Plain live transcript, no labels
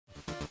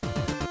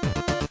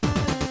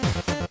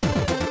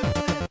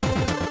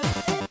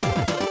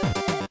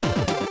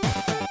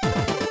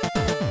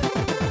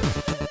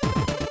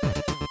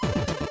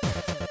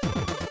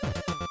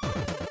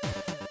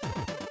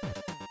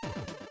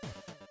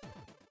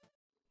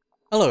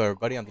Hello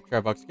everybody, I'm the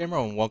Charbox Gamer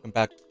and welcome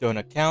back to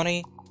Donut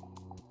County.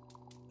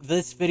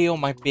 This video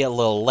might be a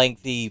little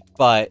lengthy,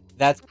 but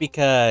that's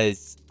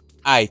because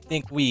I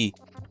think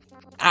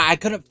I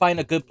couldn't find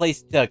a good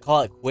place to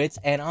call it quits,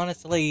 and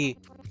honestly,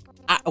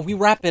 we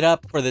wrap it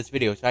up for this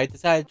video, so I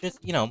decided just,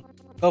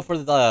 go for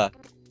the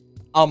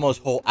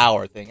almost whole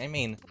hour thing. I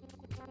mean,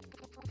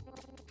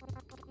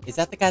 is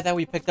that the guy that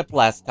we picked up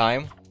last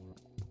time?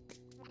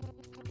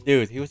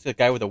 Dude, he was the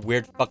guy with a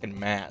weird fucking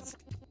mask.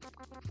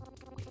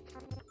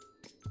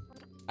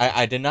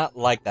 I did not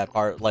like that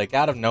part. Like,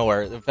 out of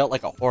nowhere, it felt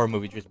like a horror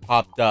movie just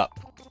popped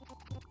up.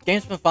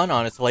 Game's been fun,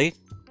 honestly.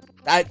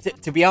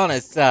 To be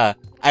honest, I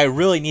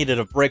really needed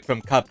a break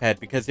from Cuphead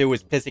because it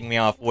was pissing me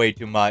off way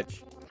too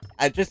much.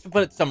 Just to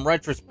put some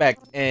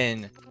retrospect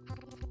in,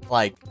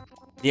 like,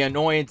 the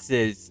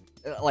annoyances.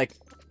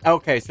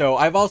 Okay, so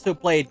I've also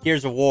played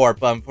Gears of War,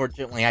 but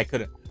unfortunately I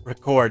couldn't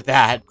record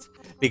that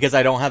because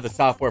I don't have the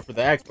software for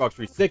the Xbox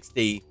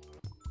 360.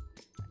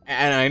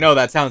 And I know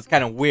that sounds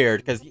kind of weird,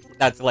 because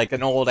that's like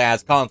an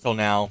old-ass console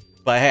now.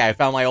 But hey, I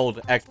found my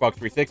old Xbox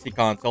 360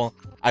 console.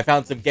 I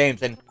found some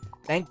games, and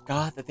thank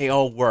God that they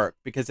all work,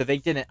 because if they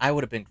didn't, I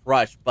would have been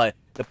crushed. But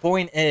the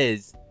point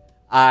is,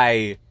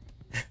 Is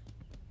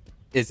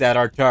that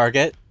our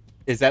target?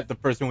 Is that the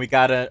person we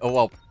gotta... Oh,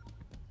 well...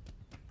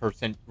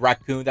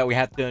 Raccoon that we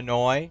have to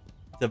annoy?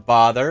 To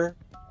bother?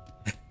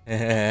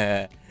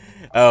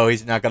 Oh,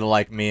 he's not gonna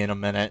like me in a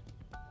minute.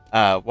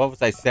 What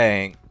was I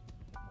saying?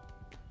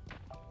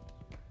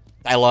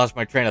 I lost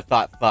my train of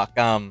thought. Fuck.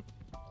 I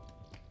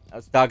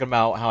was talking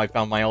about how I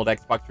found my old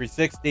Xbox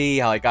 360,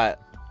 how I got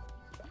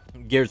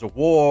Gears of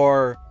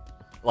War.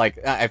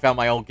 Like, I found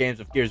my old games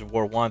of Gears of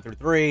War 1 through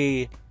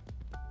 3.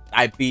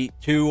 I beat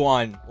 2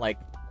 on, like,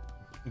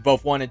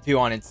 both 1 and 2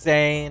 on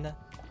Insane.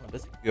 Oh,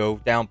 this could go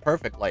down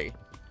perfectly.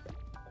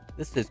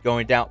 This is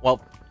going down. Well,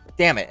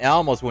 damn it. It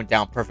almost went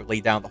down perfectly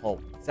down the hole.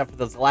 Except for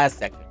this last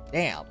section.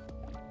 Damn.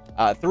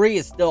 3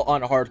 is still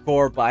on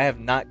hardcore, but I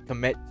have not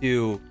commit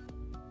to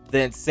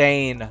the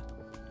Insane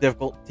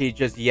difficulty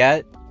just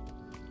yet.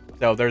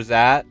 So there's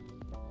that.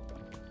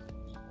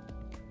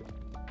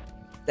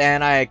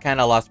 Then I kind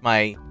of lost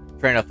my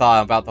train of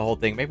thought about the whole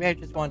thing. Maybe I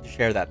just wanted to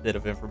share that bit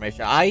of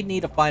information. I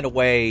need to find a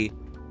way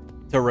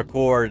to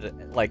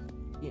record, like,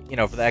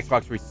 for the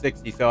Xbox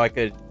 360 so I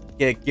could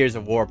get a Gears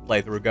of War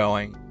playthrough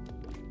going.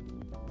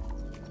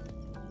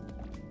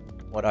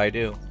 What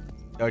do?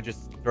 Do I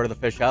just throw the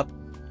fish up?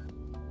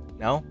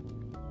 No?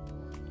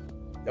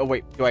 Oh,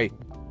 wait.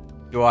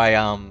 Do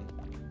I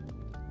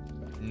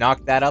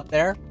knock that up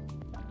there?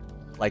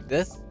 Like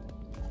this?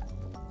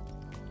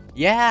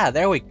 Yeah,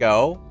 there we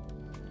go.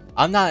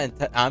 I'm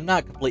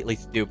not completely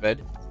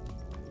stupid.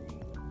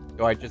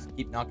 Do I just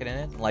keep knocking it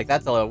in? Like,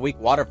 that's a weak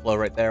water flow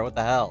right there. What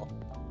the hell?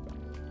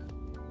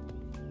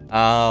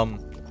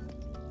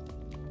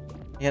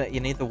 You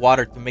need the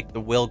water to make the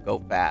wheel go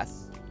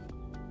fast.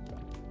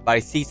 But I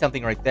see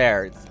something right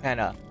there. It's kind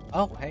of...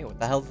 Oh, hey, what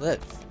the hell is this?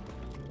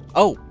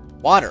 Oh,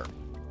 water.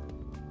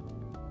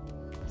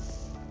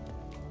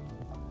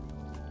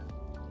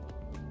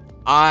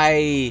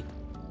 I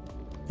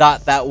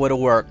thought that would have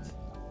worked.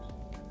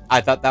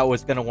 I thought that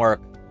was gonna work.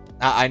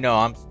 I know,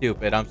 I'm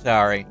stupid. I'm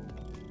sorry.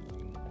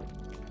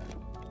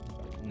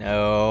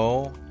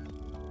 No.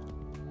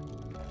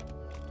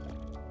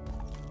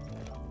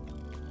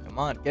 Come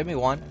on, give me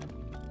one.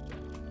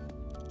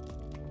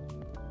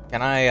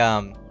 Can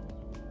I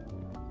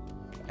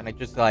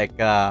just, like,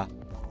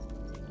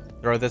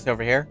 throw this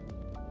over here?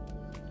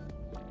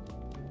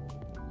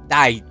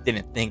 I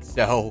didn't think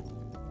so.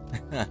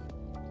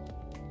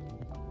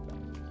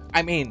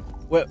 I mean,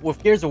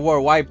 with Gears of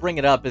War, why I bring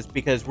it up is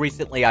because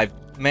recently I've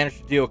managed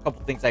to do a couple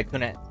things I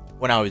couldn't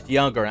when I was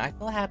younger, and I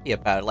feel happy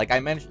about it. Like, I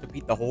managed to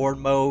beat the Horde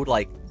mode,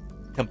 like,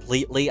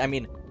 completely. I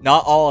mean,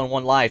 not all in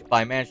one life, but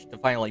I managed to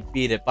finally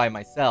beat it by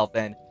myself,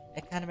 and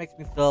it kind of makes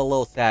me feel a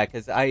little sad,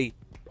 because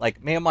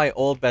like, me and my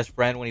old best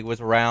friend when he was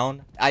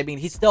around, I mean,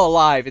 he's still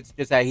alive, it's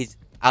just that he's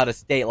out of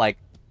state. Like,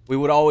 we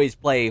would always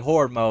play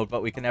Horde mode,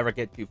 but we could never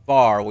get too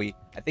far. I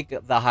think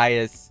the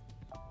highest...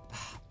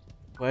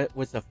 What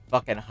was the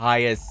fucking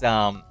highest,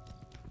 the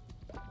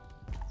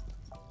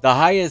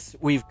highest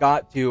we've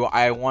got to,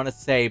 I want to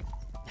say,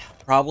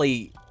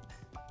 probably,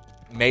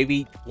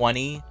 maybe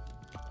 20.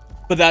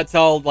 But that's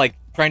all, like,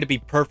 trying to be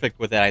perfect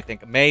with it, I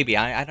think. Maybe.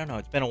 I don't know.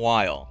 It's been a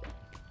while.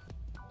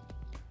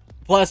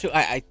 Plus,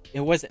 it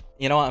wasn't...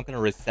 You know what? I'm going to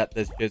reset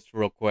this just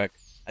real quick.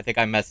 I think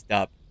I messed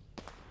up.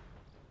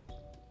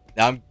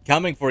 I'm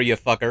coming for you,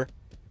 fucker.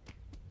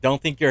 Don't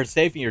think you're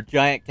safe in your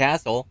giant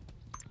castle.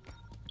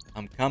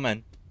 I'm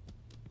coming.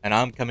 And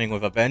I'm coming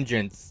with a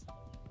vengeance.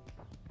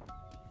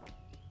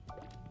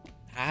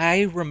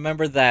 I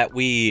remember that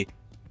we,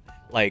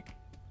 like,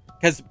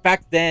 because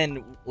back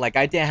then, like,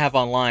 I didn't have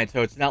online,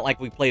 so it's not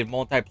like we played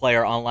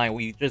multiplayer online.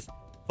 We just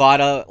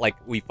fought,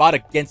 we fought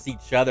against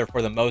each other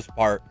for the most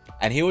part,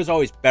 and he was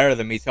always better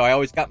than me, so I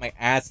always got my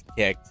ass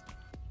kicked.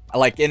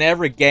 Like, in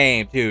every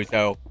game, too,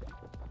 so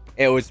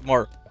it was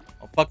more,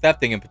 oh, fuck that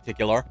thing in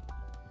particular.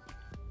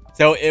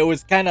 So it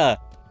was kind of,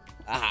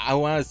 I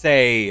want to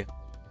say...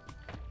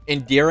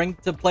 endearing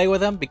to play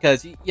with him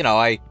because, you know,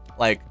 I,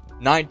 like,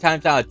 9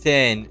 times out of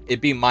 10,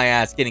 it'd be my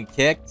ass getting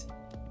kicked.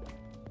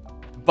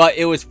 But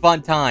it was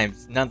fun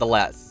times,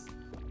 nonetheless.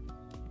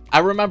 I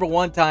remember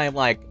one time,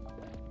 like,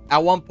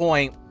 at one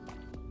point,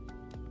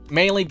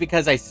 mainly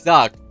because I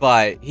sucked,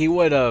 but he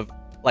would have,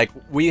 like,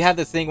 we had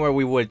this thing where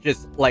we would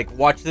just, like,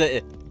 watch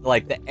the,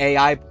 like, the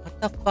AI.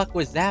 What the fuck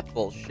was that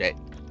bullshit?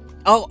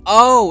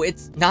 Oh,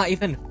 it's not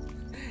even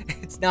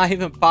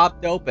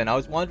popped open. I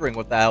was wondering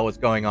what the hell was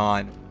going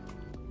on.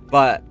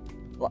 But,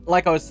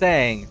 like I was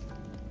saying,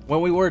 when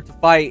we were to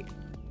fight,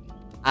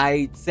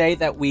 I'd say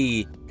that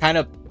we kind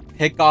of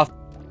pick off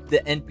the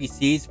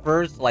NPCs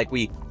first. Like,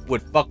 we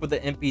would fuck with the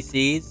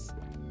NPCs,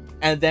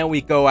 and then we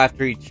go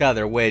after each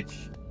other, which,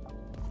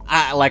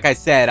 like I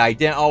said, I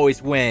didn't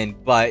always win,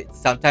 but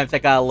sometimes I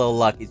got a little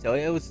lucky, so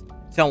it was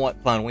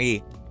somewhat fun.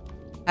 We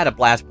had a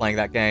blast playing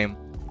that game.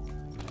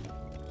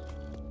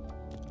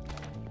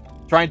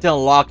 Trying to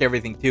unlock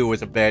everything, too,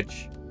 was a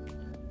bitch.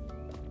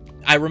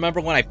 I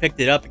remember when I picked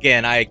it up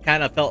again, I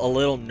kind of felt a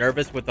little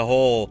nervous with the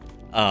whole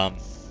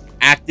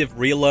active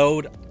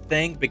reload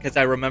thing, because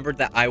I remembered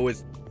that I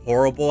was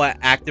horrible at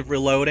active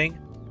reloading.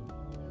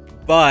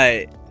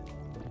 But,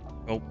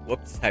 oh,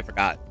 whoops, I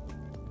forgot.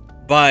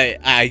 But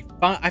I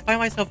find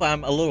myself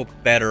I'm a little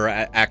better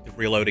at active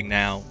reloading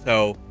now,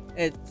 so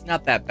it's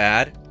not that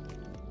bad.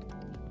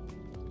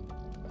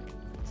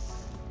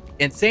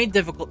 Insane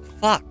difficult.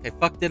 Fuck, I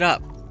fucked it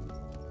up.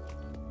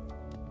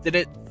 Did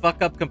it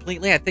fuck up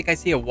completely? I think I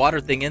see a water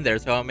thing in there,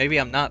 so maybe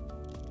I'm not,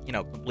 you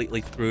know,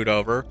 completely screwed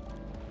over.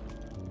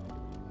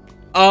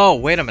 Oh,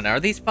 wait a minute. Are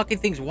these fucking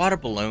things water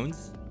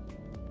balloons?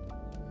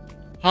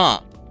 Huh.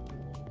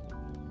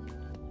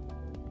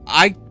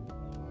 I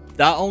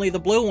thought only the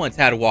blue ones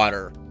had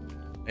water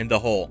in the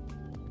hole.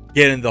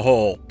 Get in the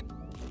hole.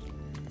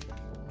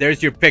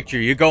 There's your picture.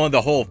 You go in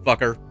the hole,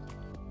 fucker.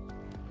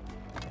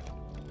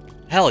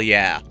 Hell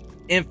yeah.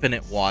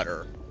 Infinite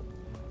water.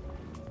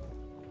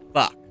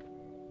 Fuck.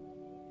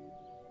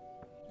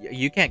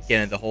 You can't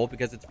get in the hole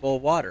because it's full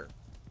of water.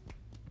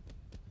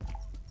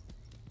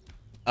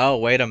 Oh,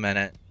 wait a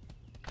minute.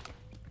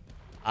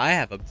 I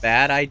have a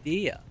bad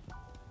idea.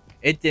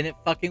 It didn't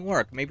fucking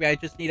work. Maybe I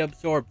just need to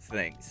absorb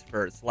things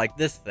first, like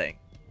this thing.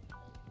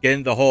 Get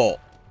in the hole.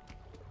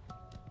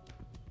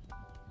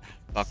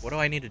 Fuck, what do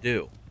I need to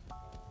do?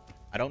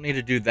 I don't need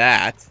to do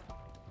that.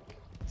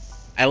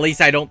 At least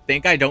I don't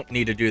think I don't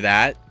need to do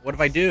that. What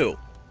if I do?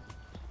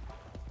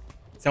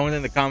 Someone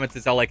in the comments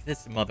is all like,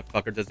 this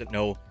motherfucker doesn't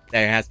know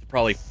that it has to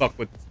probably fuck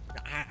with,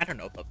 I don't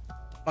know, the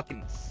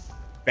fucking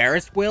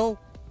Ferris wheel?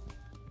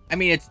 I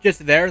mean, it's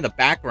just there in the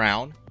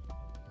background.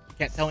 You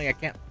can't tell me I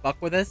can't fuck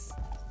with this?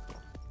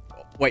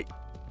 Oh, wait.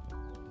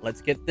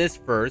 Let's get this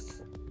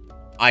first.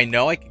 I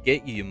know I could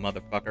get you, you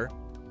motherfucker.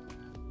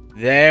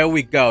 There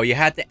we go. You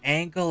had to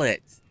angle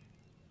it.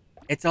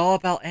 It's all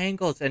about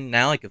angles, and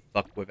now I can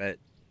fuck with it.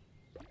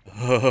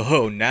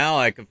 Oh, now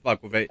I can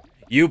fuck with it.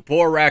 You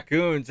poor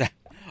raccoons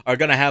are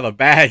gonna have a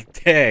bad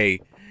day.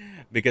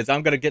 Because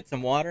I'm gonna get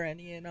some water, and,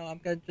 you know, I'm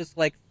gonna just,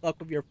 like, fuck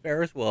with your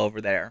Ferris wheel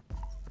over there.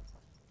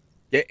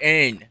 Get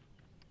in,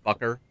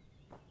 fucker.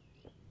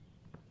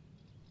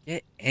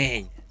 Get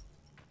in.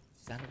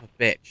 Son of a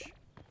bitch.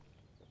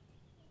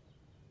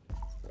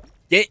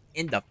 Get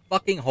in the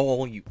fucking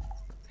hole, you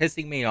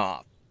pissing me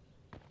off.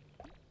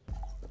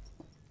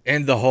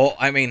 In the hole.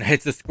 I mean,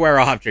 it's a square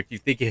object. You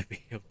think you'd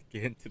be able to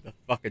get into the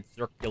fucking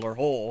circular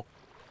hole.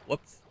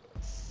 Whoops.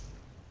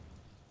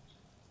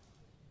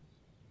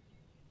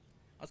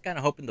 I was kind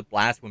of hoping the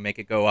blast would make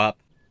it go up.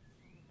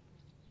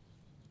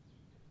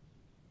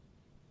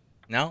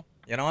 No?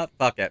 You know what?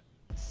 Fuck it.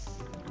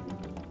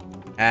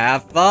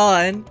 Have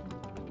fun!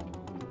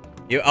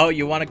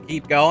 You want to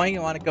keep going?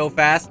 You want to go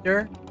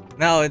faster?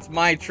 No, it's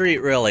my treat,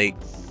 really.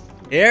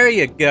 Here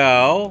you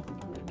go.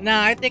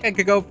 Nah, I think I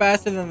could go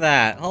faster than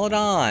that. Hold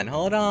on,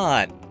 hold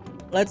on.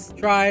 Let's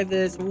try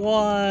this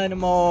one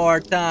more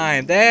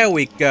time. There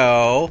we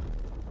go.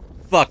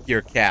 Fuck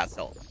your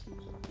castle.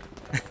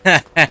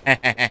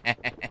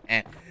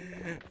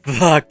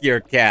 Fuck your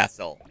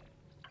castle.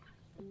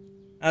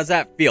 How's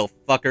that feel,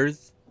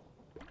 fuckers?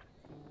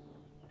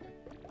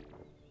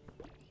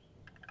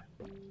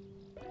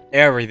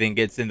 Everything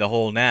gets in the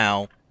hole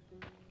now.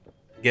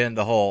 Get in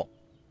the hole.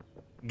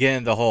 Get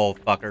in the hole,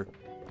 fucker.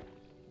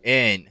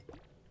 In.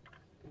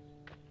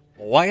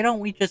 Why don't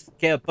we just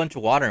get a bunch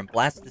of water and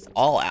blast this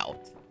all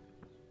out?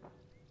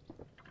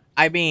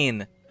 I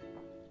mean,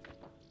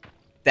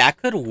 that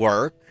could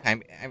work. I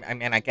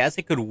mean, I guess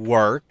it could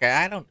work.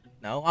 I don't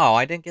know. Oh,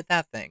 I didn't get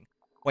that thing.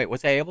 Wait,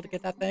 was I able to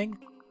get that thing?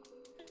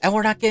 And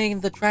we're not getting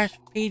the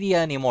Trashpedia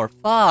anymore.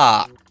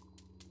 Fuck.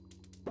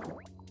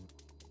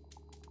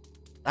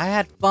 I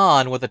had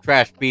fun with the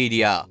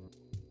Trashpedia.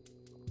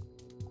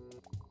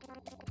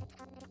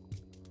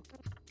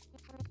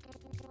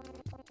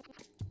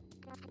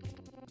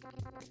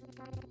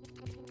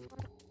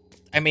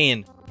 I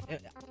mean,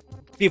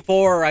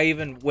 before I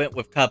even went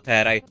with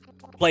Cuphead, I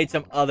played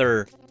some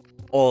other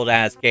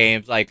old-ass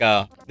games, like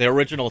the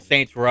original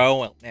Saints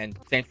Row and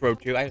Saints Row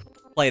 2. I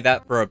played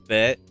that for a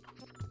bit.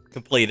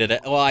 completed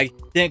it. Well, I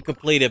didn't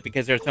complete it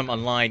because there's some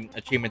online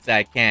achievements that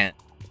I can't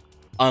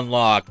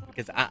unlock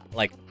because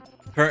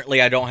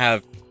currently I don't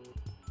have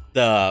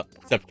the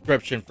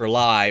subscription for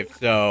live,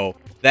 so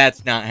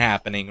that's not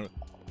happening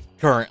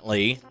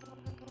currently.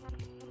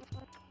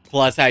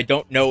 Plus, I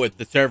don't know if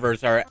the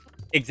servers are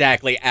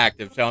exactly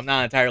active, so I'm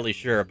not entirely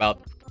sure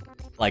about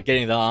like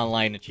getting the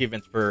online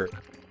achievements for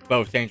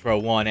both Saints Row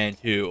 1 and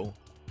 2.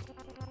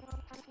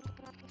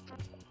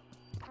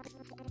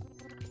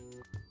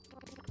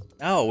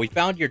 Oh, we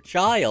found your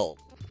child.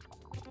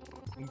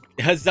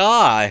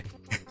 Huzzah!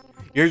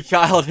 Your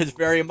child is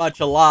very much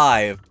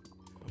alive.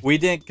 We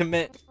didn't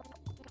commit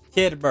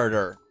kid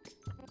murder.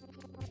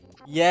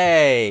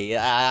 Yay!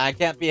 I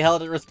can't be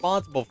held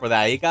responsible for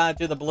that. He got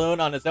into the balloon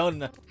on his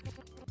own.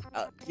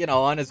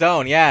 On his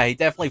own. Yeah, he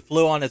definitely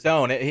flew on his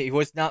own. He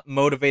was not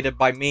motivated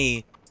by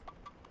me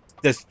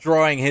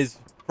destroying his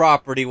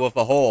property with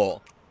a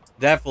hole.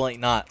 Definitely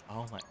not.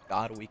 Oh my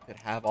god, we could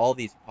have all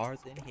these cars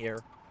in here.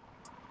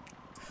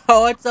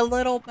 Oh, it's a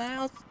little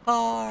mouse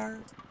car.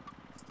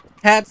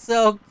 That's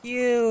so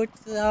cute.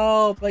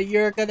 Oh, but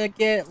you're gonna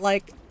get,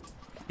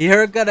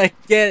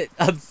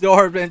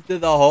 absorbed into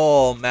the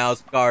hole,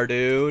 mouse car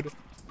dude.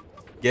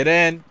 Get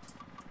in.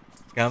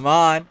 Come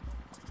on.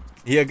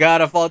 You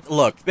gotta fall.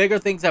 Look, bigger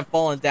things have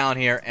fallen down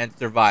here and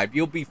survived.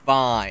 You'll be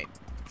fine.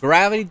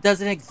 Gravity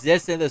doesn't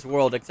exist in this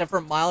world except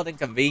for mild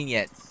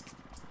inconvenience.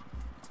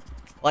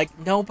 Like,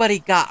 nobody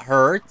got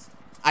hurt,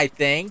 I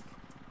think.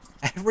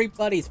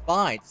 Everybody's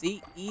fine.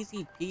 See?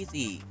 Easy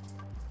peasy.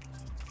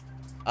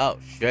 Oh,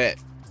 shit.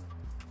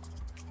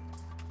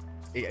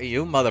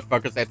 You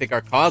motherfuckers, I think,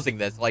 are causing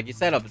this. Like, you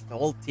set up a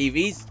whole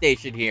TV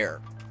station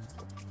here.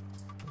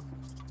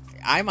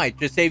 I might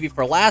just save you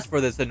for last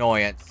for this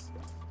annoyance.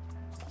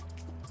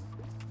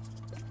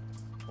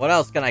 What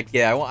else can I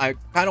get? I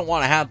kind of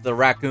want to have the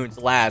raccoons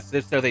last,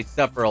 just so they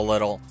suffer a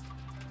little.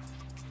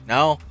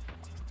 No?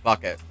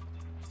 Fuck it.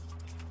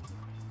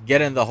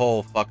 Get in the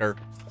hole, fucker.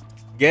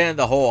 Get in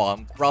the hole.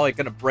 I'm probably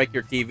gonna break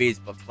your TVs,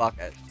 but fuck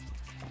it.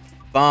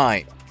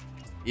 Fine.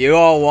 You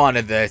all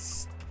wanted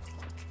this.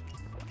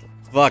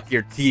 Fuck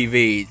your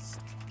TVs.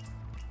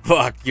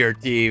 Fuck your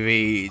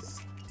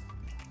TVs.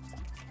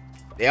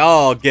 They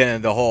all get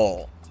in the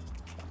hole.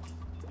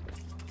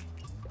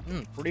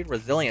 Pretty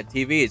resilient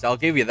TVs, I'll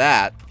give you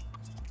that.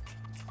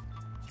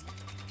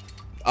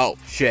 Oh,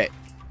 shit.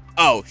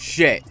 Oh,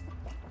 shit.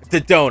 The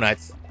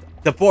donuts.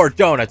 The poor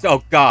donuts.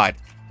 Oh, God.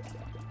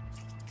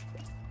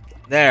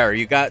 There,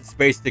 you got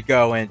space to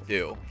go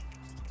into.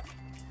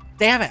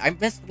 Damn it, I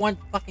missed one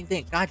fucking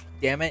thing. God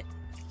damn it.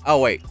 Oh,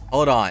 wait.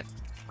 Hold on.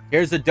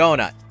 Here's a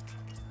donut.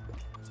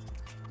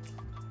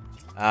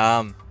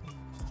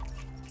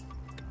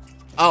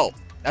 Oh,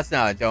 that's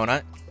not a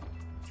donut.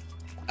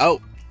 Oh.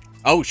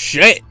 Oh,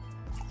 shit.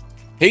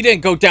 He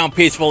didn't go down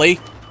peacefully.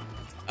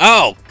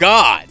 Oh,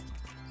 God.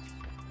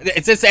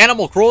 Is this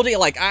animal cruelty?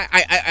 Like,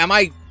 am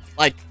I,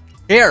 like,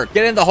 here,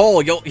 get in the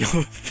hole. You'll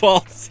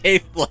fall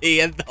safely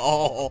in the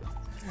hole.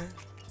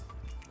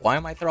 Why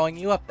am I throwing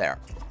you up there?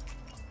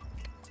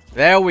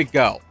 There we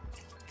go.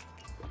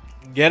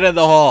 Get in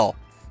the hole.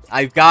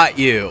 I've got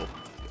you.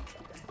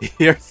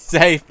 You're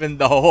safe in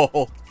the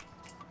hole.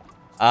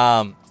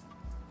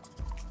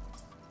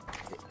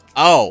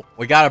 Oh,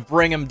 we gotta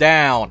bring him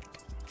down.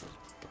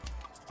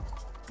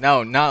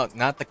 No,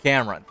 not the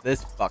camera.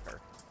 This fucker.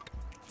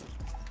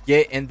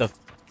 Get in the...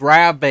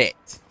 Grab it.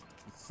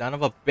 You son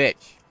of a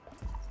bitch.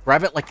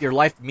 Grab it like your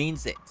life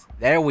means it.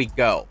 There we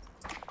go.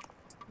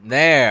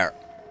 There.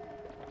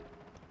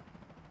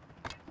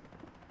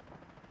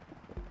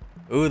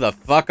 Who the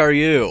fuck are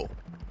you?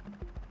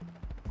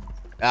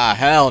 Ah,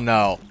 hell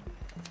no.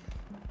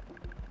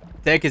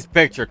 Take his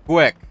picture,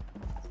 quick.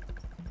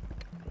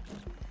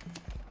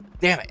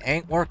 Damn it, it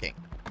ain't working.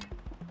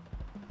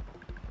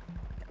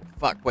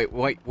 Fuck, wait.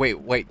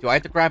 Do I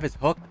have to grab his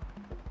hook?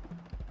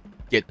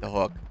 Get the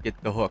hook,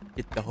 get the hook,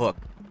 get the hook.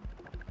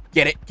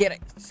 Get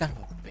it, son of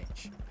a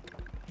bitch.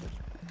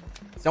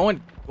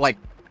 Someone, like,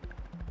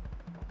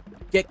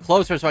 get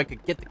closer so I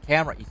could get the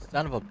camera, you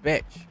son of a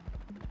bitch.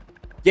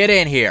 Get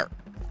in here.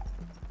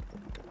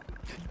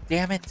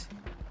 Damn it.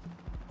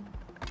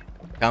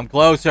 Come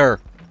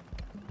closer.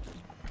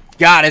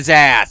 Got his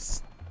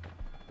ass.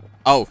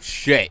 Oh,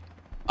 shit.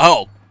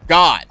 Oh,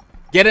 God.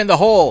 Get in the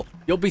hole.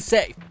 You'll be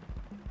safe.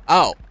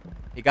 Oh,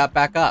 he got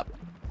back up.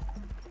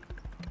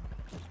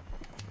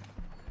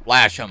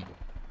 Flash him.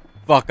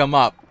 Fuck him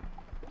up.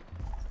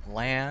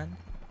 Land.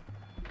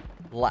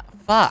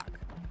 Fuck.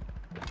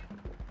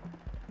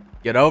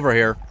 Get over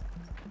here.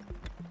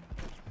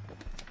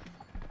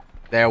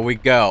 There we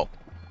go.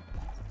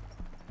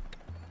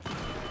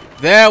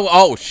 There.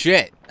 Oh,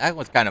 shit. That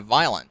was kind of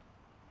violent.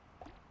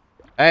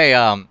 Hey,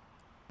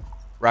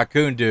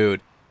 raccoon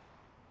dude.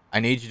 I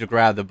need you to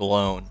grab the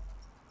balloon.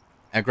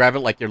 And grab it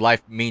like your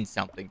life means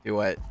something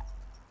to it.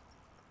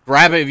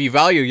 Grab it if you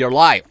value your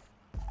life.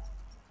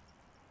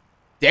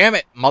 Damn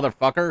it,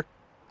 motherfucker.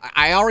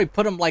 I already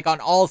put him, like, on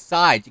all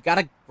sides. You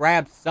gotta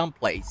grab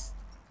someplace.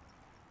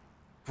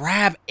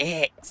 Grab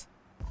it.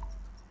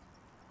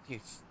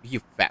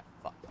 You fat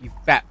fuck. you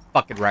fat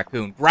fucking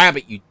raccoon. Grab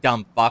it, you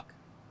dumb fuck.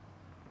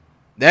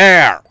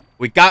 There!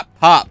 We got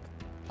Pup.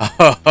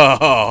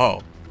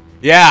 Oh,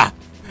 yeah.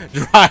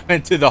 Drive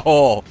into the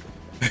hole.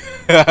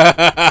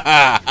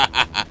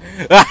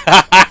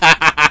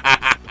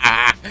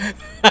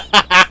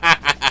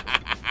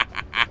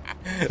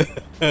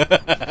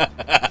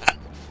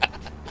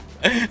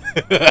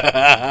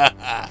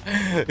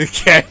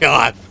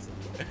 Chaos.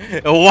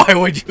 Why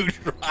would you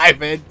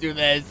drive into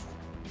this?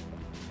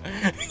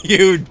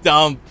 You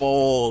dumb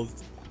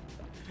fools.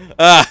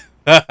 I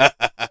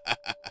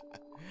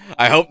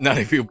hope none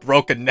of you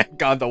broke a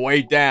neck on the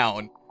way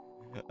down.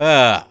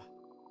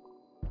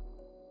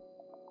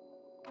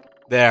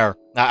 There.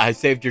 I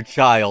saved your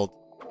child.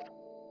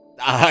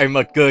 I'm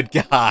a good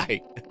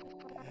guy.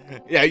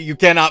 Yeah, you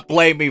cannot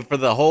blame me for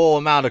the whole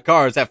amount of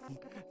cars that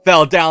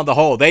fell down the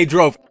hole. They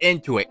drove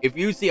into it. If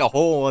you see a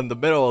hole in the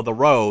middle of the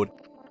road,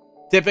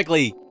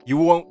 typically you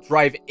won't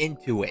drive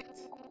into it.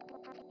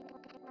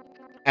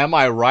 Am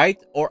I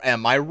right or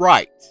am I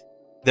right?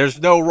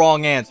 There's no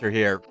wrong answer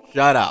here.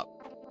 Shut up.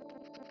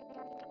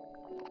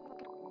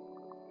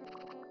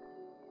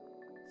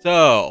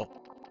 So,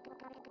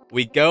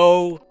 we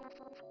go,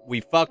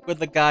 we fuck with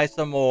the guy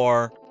some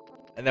more,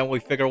 and then we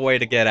figure a way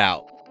to get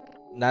out.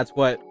 And that's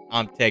what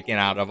I'm taking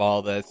out of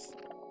all this.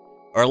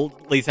 Or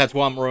at least that's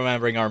what I'm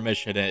remembering our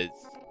mission is.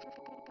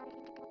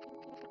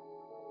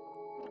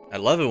 I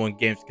love it when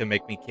games can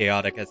make me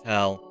chaotic as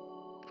hell.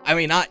 I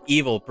mean, not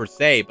evil per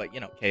se, but, you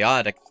know,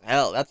 chaotic as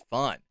hell. That's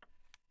fun.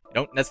 You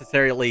don't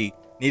necessarily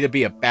need to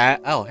be a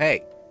bad... Oh,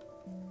 hey.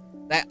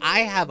 I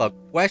have a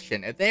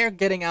question. If they're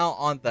getting out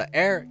on the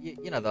air,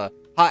 you know, the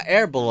hot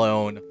air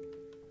balloon...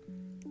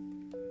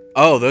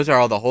 Oh, those are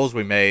all the holes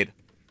we made.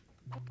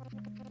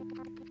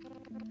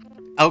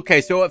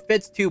 Okay, so it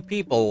fits 2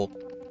 people.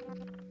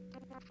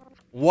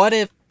 What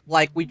if,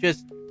 like, we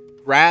just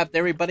grabbed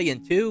everybody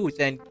in twos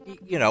and,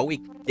 you know, we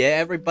get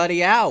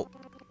everybody out?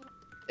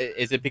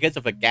 Is it because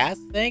of a gas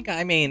thing?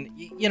 I mean,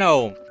 you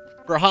know,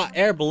 for hot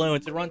air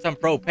balloons, it runs on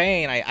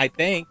propane, I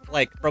think.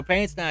 Like,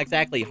 propane's not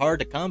exactly hard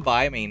to come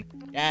by. I mean,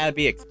 yeah, it'd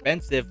be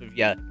expensive if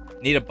you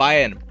need to buy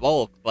it in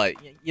bulk. But,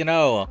 you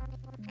know,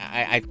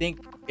 I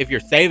think if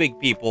you're saving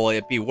people,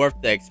 it'd be worth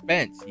the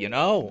expense, you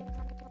know?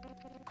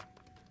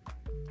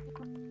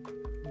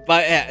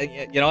 But,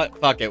 you know what?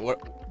 Fuck it.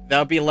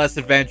 That'll be less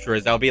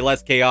adventurous. That'll be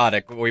less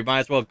chaotic. We might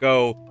as well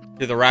go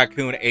to the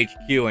Raccoon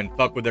HQ and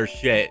fuck with their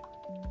shit.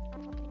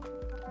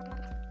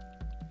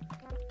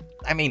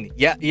 I mean,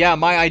 yeah,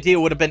 my idea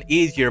would have been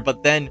easier,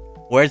 but then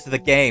where's the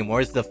game?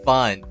 Where's the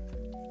fun?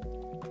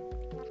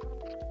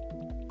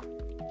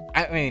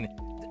 I mean,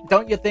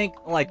 don't you think,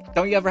 like,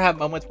 don't you ever have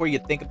moments where you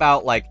think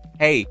about, like,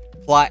 hey,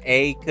 plot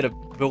A could have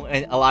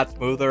been a lot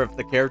smoother if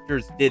the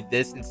characters did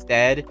this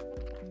instead?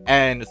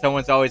 And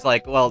someone's always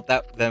like, well,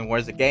 then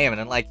where's the game?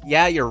 And I'm like,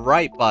 yeah, you're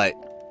right, but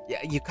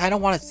yeah, you kind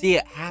of want to see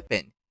it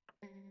happen.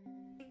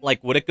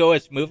 Like, would it go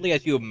as smoothly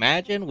as you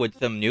imagine? Would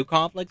some new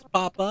conflicts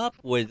pop up?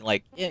 Would,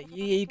 like, yeah,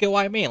 you get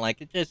what I mean?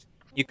 Like, it just,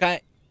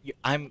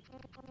 I'm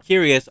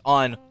curious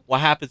on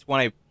what happens when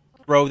I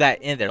throw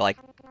that in there. Like,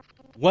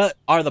 what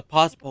are the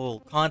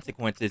possible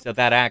consequences of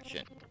that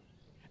action?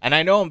 And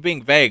I know I'm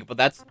being vague, but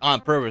that's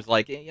on purpose.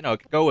 Like, you know,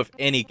 it could go with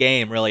any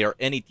game, really, or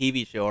any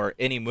TV show, or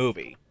any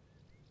movie.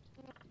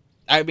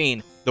 I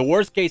mean, the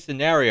worst case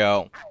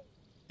scenario,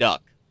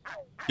 duck,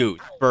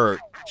 goose, bird,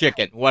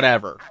 chicken,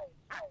 whatever.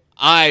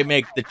 I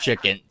make the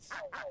chickens,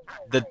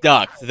 the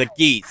ducks, the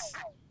geese,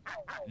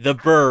 the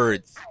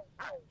birds.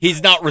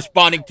 He's not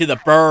responding to the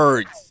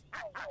birds.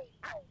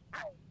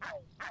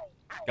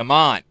 Come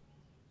on.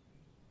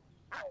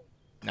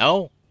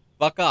 No?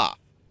 Fuck off.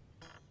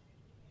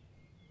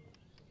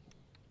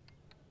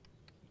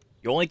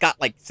 You only got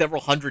like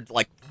several hundred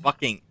like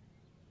fucking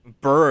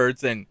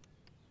birds and...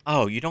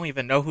 Oh, you don't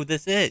even know who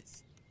this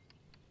is.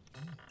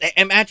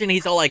 Imagine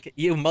he's all like,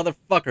 you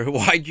motherfucker,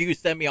 why'd you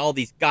send me all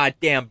these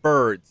goddamn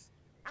birds?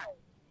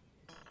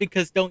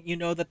 Because don't you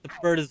know that the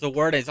bird is a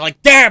word? And he's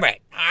like, damn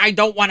it! I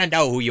don't want to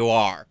know who you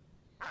are.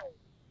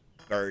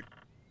 Bird.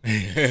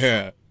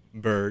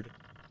 Bird.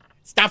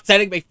 Stop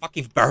sending me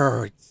fucking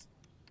birds.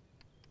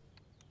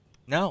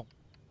 No.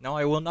 No,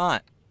 I will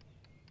not.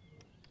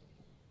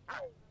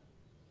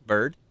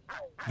 Bird.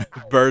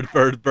 Bird,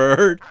 bird,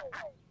 bird.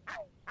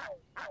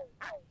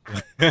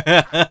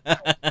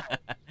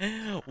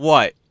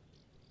 What?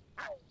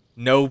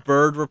 No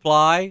bird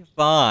reply?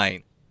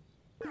 Fine.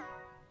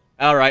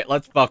 Alright,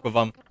 let's fuck with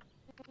him.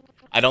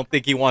 I don't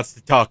think he wants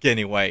to talk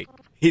anyway.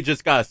 He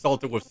just got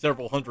assaulted with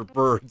several hundred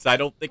birds. I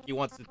don't think he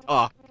wants to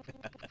talk.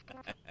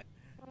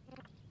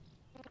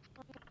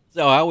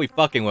 So, how are we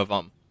fucking with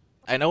him?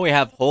 I know we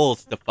have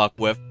holes to fuck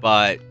with,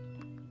 but...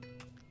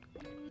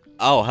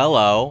 Oh,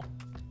 hello.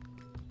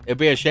 It'd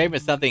be a shame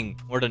if something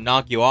were to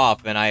knock you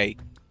off and I...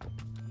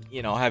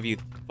 You know, have you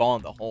fall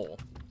in the hole.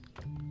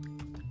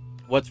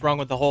 What's wrong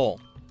with the hole?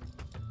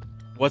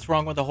 What's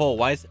wrong with the hole?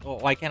 Why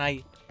can't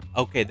I...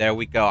 Okay, there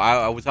we go.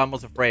 I was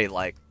almost afraid,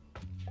 like...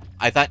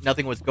 I thought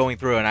nothing was going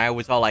through, and I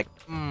was all like,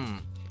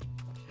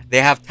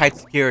 They have tight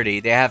security.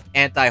 They have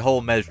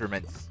anti-hole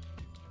measurements.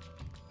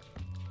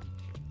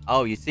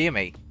 Oh, you see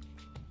me?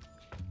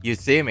 You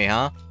see me,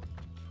 huh?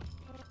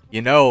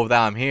 You know that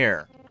I'm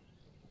here.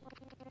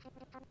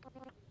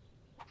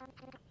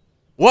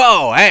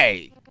 Whoa,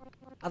 hey!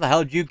 How the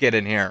hell did you get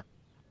in here?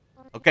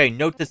 Okay,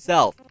 note to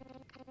self.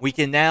 We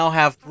can now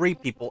have 3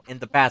 people in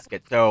the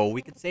basket, so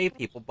we can save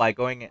people by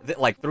going,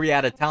 like, 3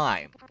 at a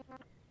time.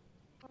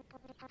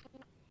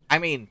 I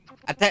mean,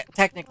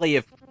 technically,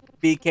 if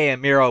BK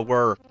and Mira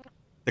were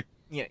the,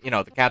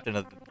 the captain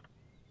of the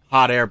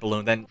hot air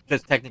balloon, then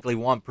just technically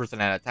 1 person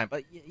at a time,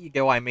 but you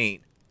get what I mean.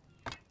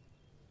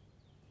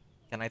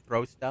 Can I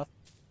throw stuff?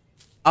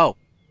 Oh,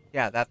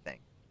 yeah, that thing.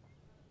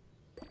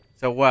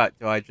 So what?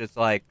 Do I just,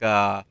 like,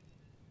 go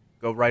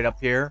right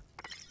up here?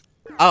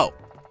 Oh,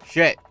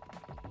 shit.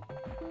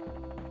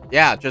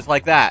 Yeah, just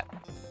like that.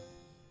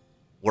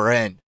 We're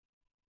in.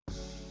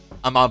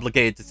 I'm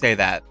obligated to say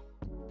that.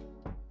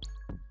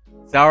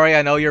 Sorry,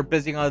 I know you're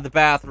busy on the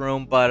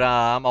bathroom, but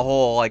I'm a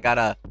hole. I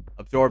gotta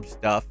absorb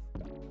stuff.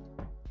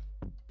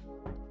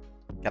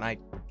 Can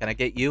I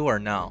get you or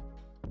no?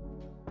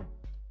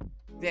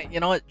 Yeah, you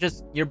know what?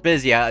 Just, you're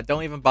busy.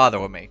 Don't even bother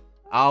with me.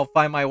 I'll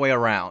find my way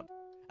around.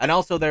 And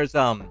also, there's,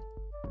 oh,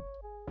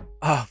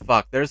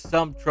 fuck. There's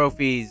some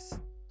trophies,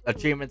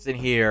 achievements in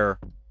here.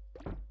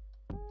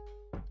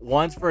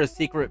 One's for a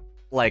secret,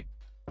 like,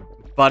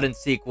 button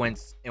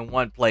sequence in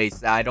one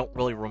place. I don't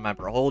really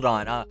remember. Hold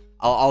on. I'll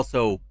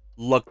also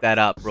look that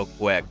up real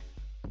quick.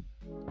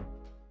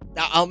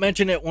 I'll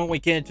mention it when we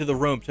get into the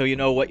room so you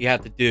know what you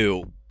have to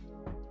do.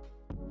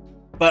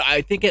 But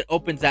I think it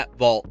opens that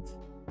vault.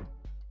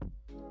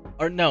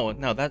 Or no,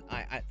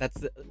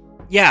 that's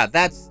yeah,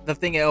 that's the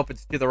thing it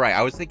opens to the right.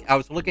 I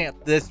was looking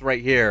at this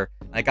right here.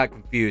 And I got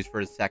confused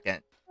for a second.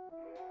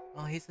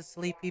 Oh, he's a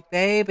sleepy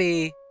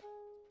baby.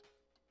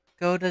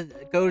 Go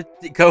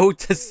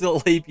to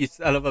sleep, you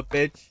son of a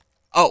bitch.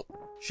 Oh,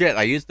 shit,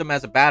 I used him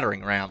as a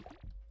battering ram.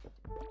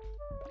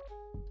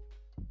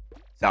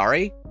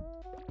 Sorry?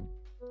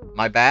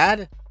 My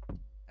bad?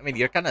 I mean,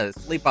 you're kind of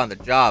asleep on the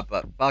job,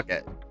 but fuck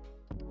it.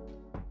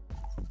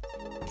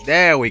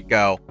 There we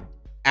go.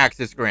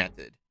 Access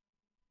granted.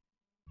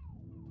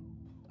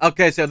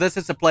 Okay, so this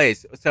is the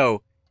place.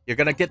 So, you're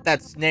gonna get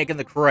that snake in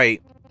the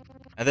crate.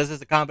 And this is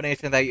the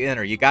combination that you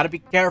enter. You gotta be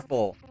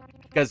careful.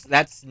 Because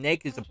that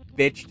snake is a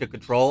bitch to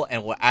control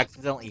and will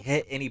accidentally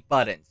hit any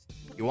buttons.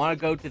 You want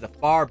to go to the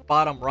far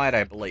bottom right,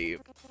 I believe.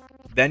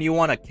 Then you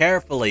want to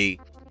carefully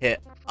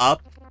hit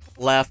up,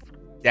 left,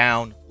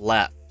 down,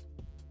 left.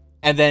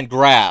 And then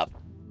grab.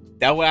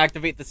 That will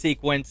activate the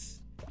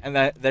sequence. And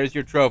there's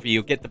your trophy.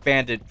 You get the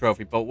bandit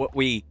trophy. But what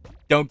we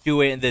don't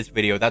do it in this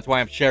video. That's why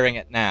I'm sharing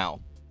it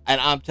now.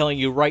 And I'm telling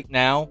you right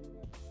now,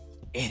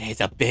 it is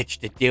a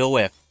bitch to deal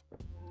with.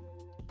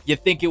 You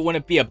think it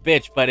wouldn't be a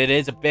bitch, but it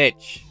is a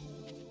bitch.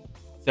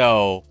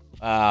 So,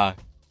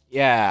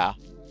 yeah.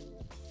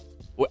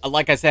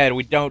 Like I said,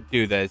 we don't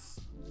do this.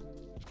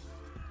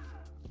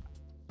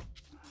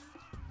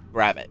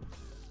 Grab it.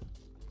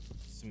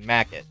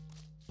 Smack it.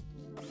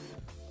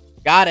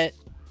 Got it.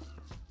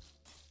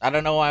 I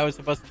don't know what I was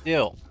supposed to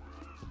do.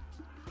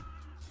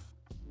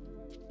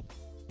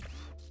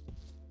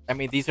 I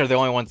mean, these are the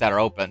only ones that are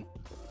open.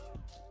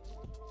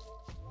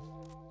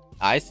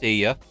 I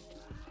see ya.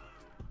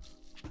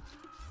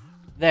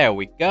 There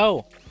we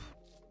go.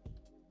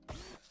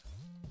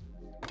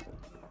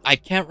 I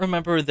can't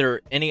remember if there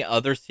are any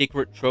other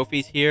secret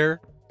trophies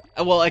here.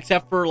 Well,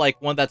 except for,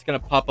 like, one that's gonna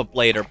pop up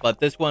later. But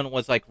this one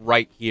was, like,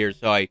 right here,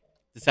 so I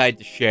decided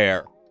to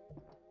share.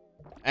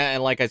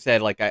 And like I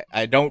said, like,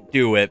 I don't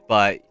do it,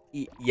 but,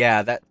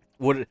 yeah, that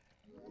would...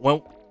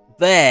 Well,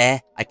 there,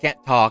 I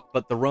can't talk,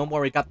 but the room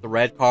where we got the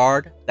red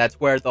card, that's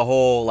where the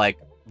whole, like,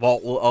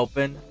 vault will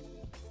open.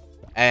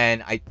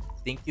 And I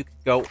think you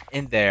could go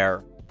in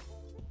there.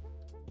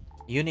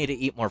 You need to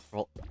eat more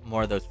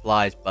of those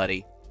flies,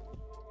 buddy.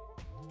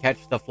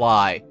 Catch the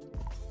fly.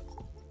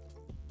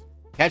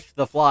 Catch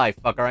the fly,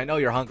 fucker. I know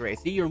you're hungry. I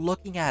see you're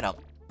looking at him.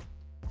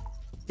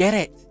 Get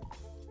it.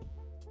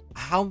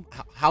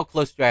 How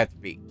close do I have to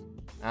be?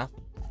 Huh?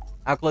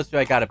 How close do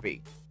I gotta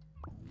be?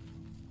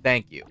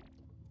 Thank you.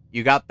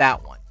 You got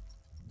that one.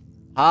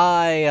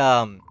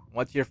 Hi,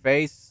 what's your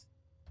face?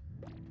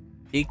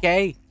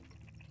 TK?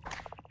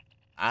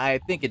 I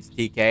think it's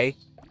TK.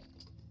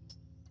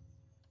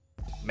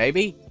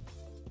 Maybe?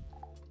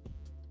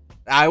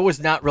 I was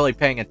not really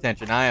paying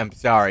attention. I am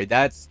sorry.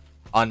 That's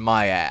on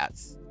my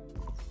ass.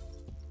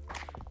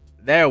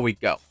 There we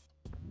go.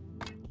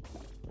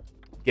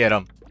 Get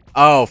them.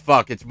 Oh,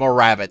 fuck. It's more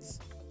rabbits.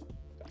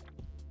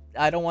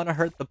 I don't want to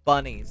hurt the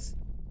bunnies.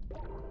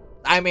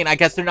 I mean, I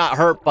guess they're not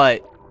hurt,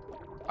 but...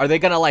 Are they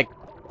gonna, like,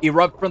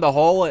 erupt from the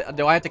hole?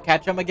 Do I have to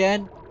catch them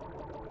again?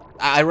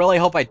 I really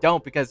hope I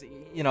don't, because,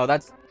 you know,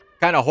 that's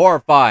kind of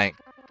horrifying.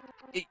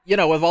 You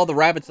know, with all the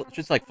rabbits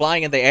just, like,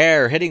 flying in the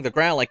air, hitting the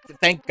ground, like,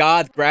 thank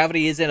God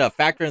gravity isn't a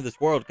factor in this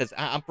world, because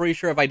I'm pretty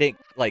sure if I didn't,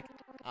 like,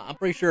 I'm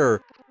pretty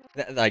sure,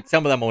 like,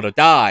 some of them would have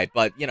died,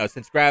 but, you know,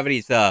 since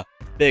gravity's a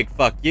big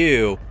fuck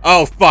you...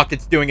 Oh, fuck,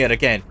 it's doing it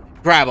again.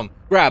 Grab them,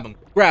 grab them,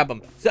 grab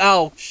them.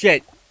 Oh,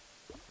 shit.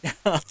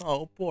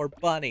 Oh, poor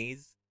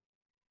bunnies.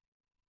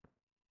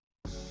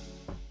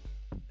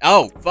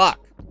 Oh, fuck.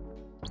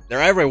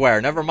 They're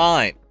everywhere. Never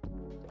mind.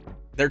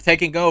 They're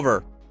taking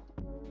over.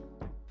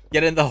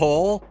 Get in the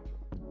hole.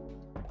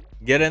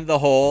 Get in the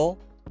hole.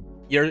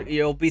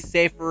 You'll be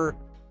safer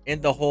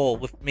in the hole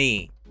with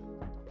me.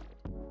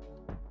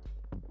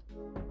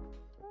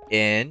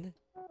 In.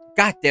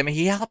 God damn it,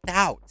 he helped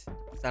out.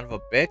 Son of a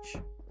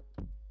bitch.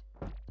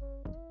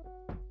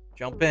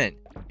 Jump in.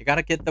 You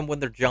gotta get them when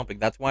they're jumping.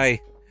 That's why.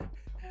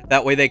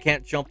 That way they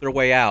can't jump their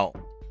way out.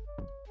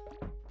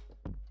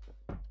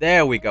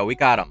 There we go. We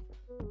got him.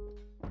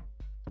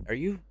 Are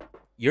you?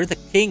 You're the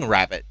king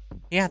rabbit.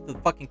 He has the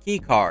fucking key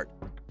card.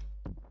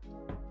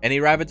 Any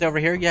rabbits over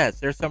here? Yes,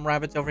 there's some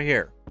rabbits over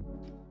here.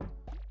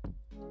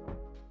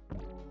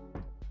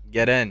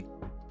 Get in.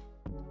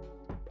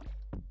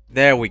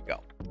 There we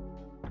go.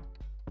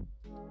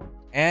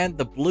 And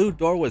the blue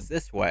door was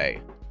this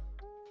way.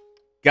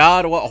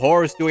 God, what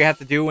horrors do we have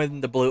to do in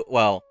the blue?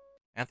 Well,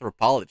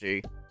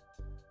 anthropology.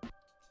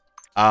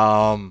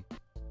 So,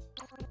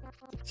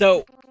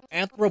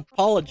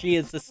 anthropology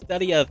is the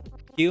study of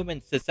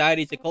human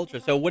societies and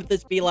cultures. So, would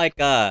this be like,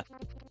 for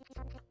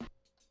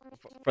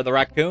the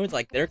raccoons,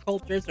 like their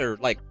cultures? Or,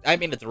 like, I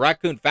mean, it's a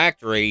raccoon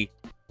factory.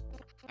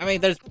 I mean,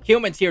 there's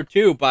humans here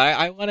too, but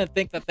I wouldn't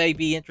think that they'd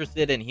be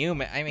interested in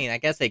human. I mean, I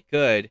guess they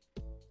could.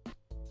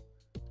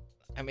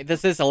 I mean,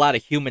 this is a lot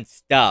of human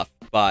stuff,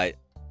 but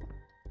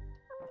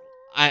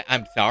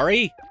I'm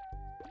sorry.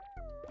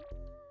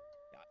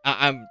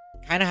 I'm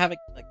kind of having,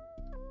 like,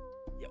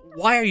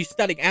 why are you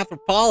studying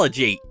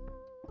anthropology?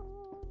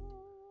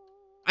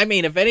 I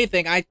mean, if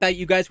anything, I thought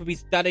you guys would be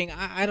studying,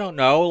 I don't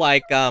know,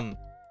 like,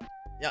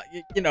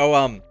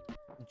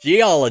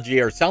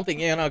 geology or something,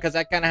 you know, because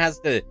that kind of has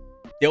to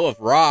deal with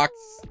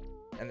rocks.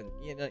 And,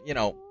 you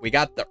know, we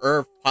got the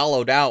earth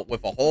hollowed out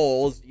with the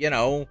holes, you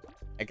know.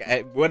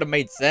 It would have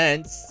made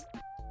sense.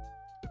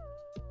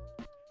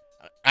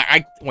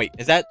 Wait,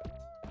 is that...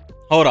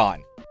 Hold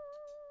on.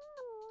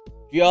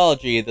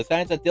 Geology, the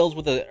science that deals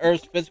with the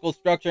Earth's physical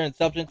structure and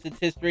substance, its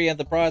history, and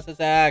the process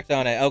that acts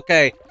on it.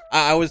 Okay,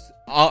 I was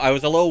a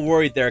little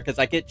worried there, because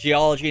I get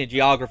geology and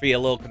geography a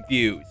little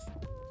confused.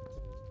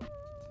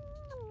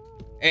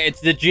 It's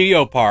the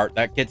geo part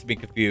that gets me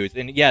confused.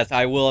 And yes,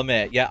 I will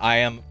admit, yeah, I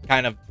am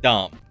kind of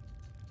dumb.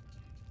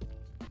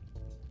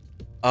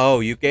 Oh,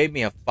 you gave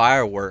me a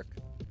firework.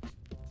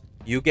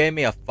 You gave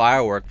me a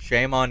firework.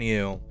 Shame on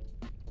you.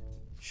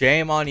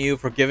 Shame on you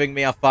for giving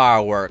me a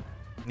firework.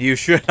 You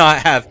should not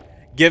have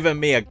given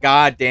me a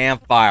goddamn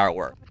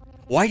firework.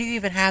 Why do you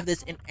even have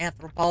this in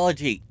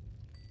anthropology?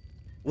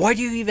 Why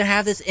do you even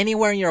have this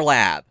anywhere in your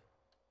lab?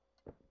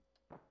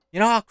 You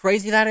know how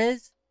crazy that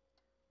is?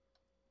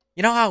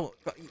 You know how...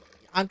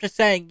 I'm just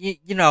saying,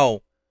 you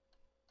know...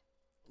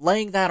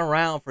 Laying that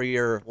around for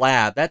your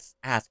lab, that's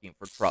asking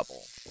for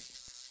trouble.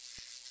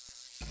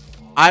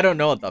 I don't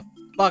know what the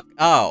fuck...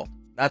 Oh,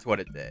 that's what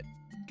it did.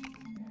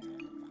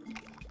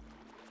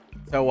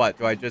 So what?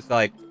 Do I just,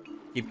 like,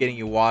 keep getting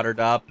you watered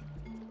up?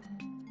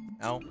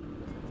 No?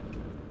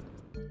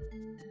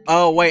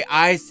 Oh, wait,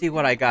 I see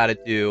what I gotta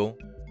do,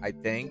 I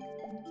think.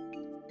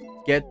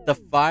 Get the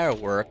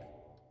firework.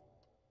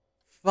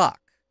 Fuck.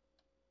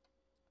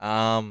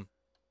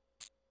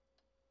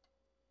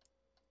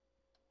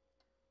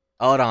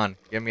 Hold on.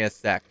 Give me a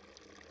sec.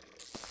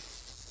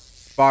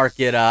 Spark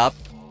it up.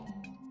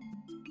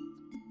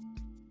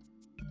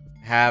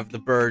 Have the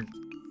bird,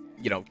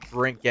 you know,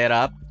 drink it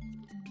up.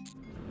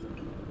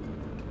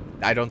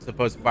 I don't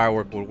suppose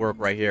firework would work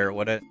right here,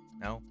 would it?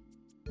 No?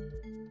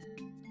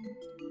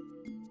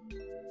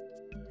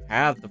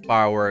 Have the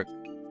firework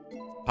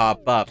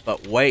pop up,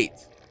 but wait.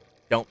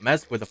 Don't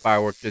mess with the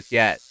firework just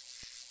yet.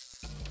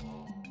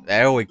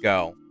 There we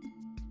go.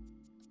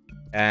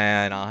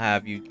 And I'll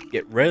have you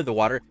get rid of the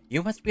water.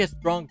 You must be a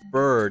strong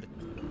bird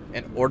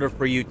in order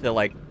for you to,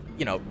 like,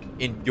 you know,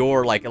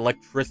 endure, like,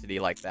 electricity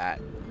like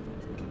that.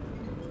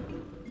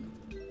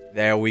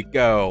 There we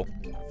go.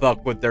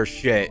 Fuck with their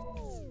shit.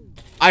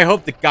 I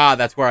hope to God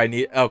that's where I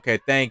need... Okay,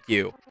 thank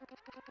you.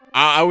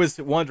 I was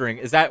wondering,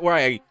 is that where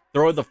I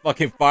throw the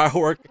fucking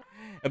firework?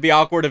 It'd be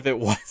awkward if it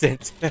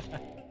wasn't.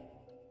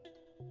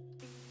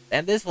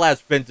 And this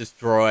lab's been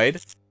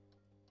destroyed.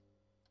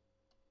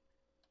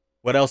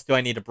 What else do I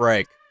need to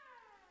break?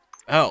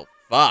 Oh,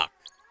 fuck.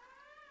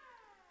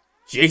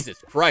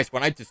 Jesus Christ,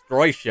 when I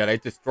destroy shit, I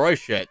destroy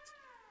shit.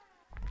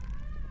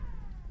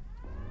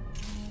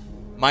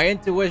 My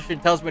intuition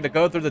tells me to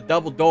go through the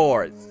double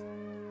doors.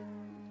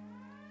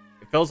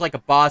 It feels like a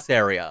boss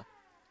area.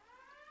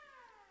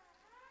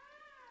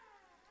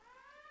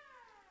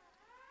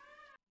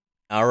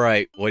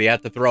 Alright, what do you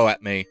have to throw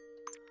at me?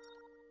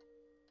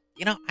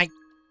 You know, I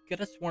could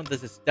have sworn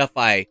this is stuff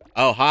I...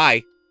 Oh,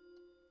 hi.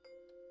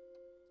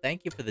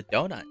 Thank you for the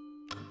donut.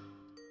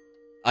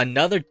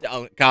 Another...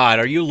 Oh, God,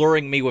 are you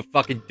luring me with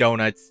fucking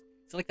donuts?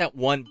 It's like that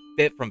one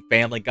bit from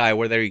Family Guy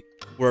where they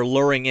were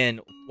luring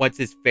in... What's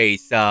his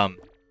face?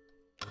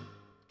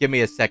 Give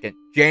me a second.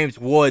 James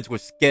Woods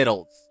with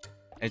Skittles.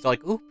 And it's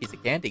like, ooh, piece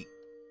of candy.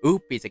 Ooh,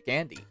 piece of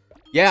candy.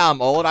 Yeah,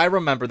 I'm old. I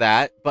remember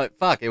that. But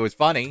fuck, it was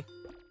funny.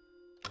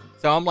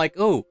 So I'm like,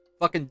 ooh,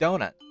 fucking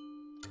donut.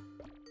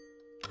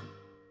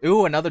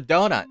 Ooh, another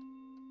donut.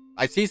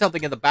 I see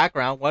something in the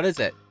background. What is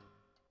it?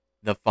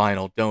 The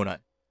final donut.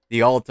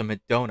 The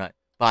ultimate donut.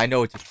 But I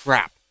know it's a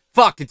trap.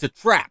 Fuck, it's a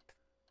trap!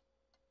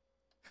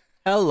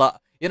 Hello.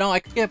 You know, I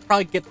could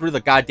probably get through the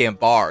goddamn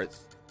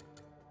bars.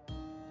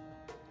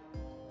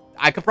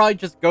 I could probably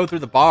just go through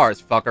the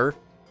bars, fucker.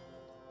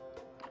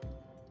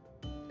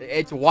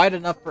 It's wide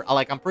enough for...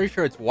 Like, I'm pretty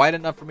sure it's wide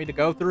enough for me to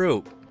go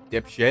through.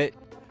 Dipshit.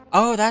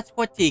 Oh, that's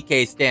what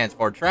TK stands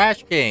for.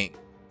 Trash King.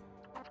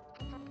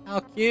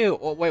 How cute.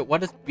 Oh, wait,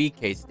 what does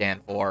BK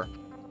stand for?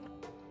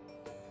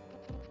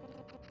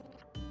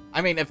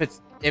 I mean, if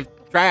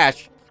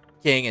Trash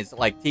King is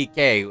like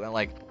TK,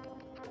 like,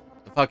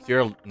 the fuck's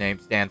your name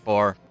stand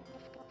for?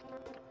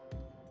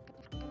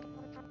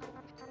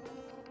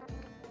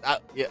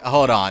 Yeah,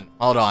 hold on.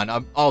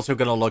 I'm also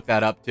gonna look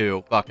that up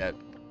too. Fuck it.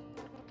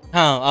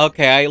 Oh,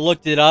 okay, I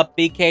looked it up.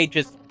 BK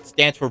just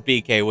stands for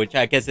BK, which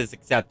I guess is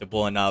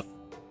acceptable enough.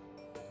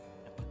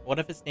 What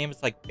if his name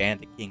is like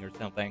Bandit King or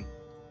something?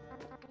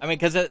 I mean,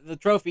 because the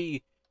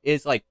trophy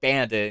is like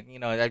Bandit. You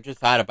know, I just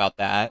thought about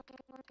that.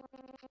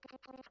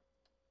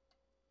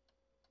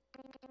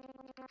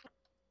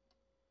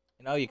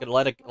 You know, you could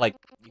let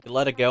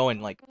it go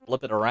and like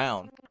flip it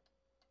around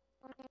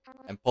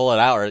and pull it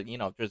out, or you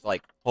know, just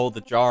like hold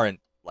the jar and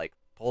like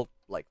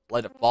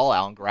let it fall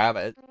out and grab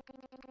it.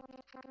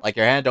 Like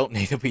your hand don't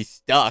need to be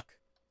stuck.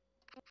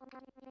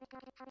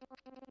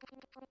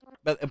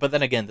 But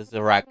then again, this is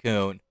a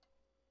raccoon.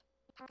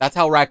 That's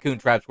how raccoon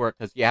traps work,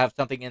 because you have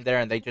something in there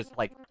and they just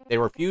like they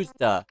refuse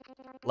to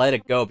let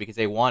it go because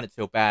they want it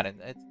so bad, and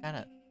it's kind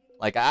of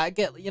like I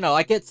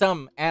get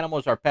some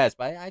animals are pets,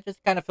 but I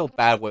just kind of feel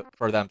bad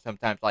for them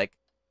sometimes. Like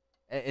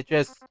it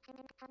just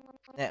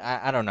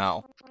I don't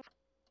know.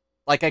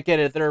 Like I get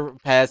it, they're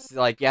pests,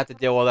 like you have to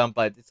deal with them,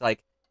 but it's like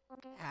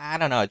I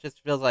don't know. It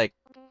just feels like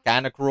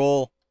kind of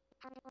cruel.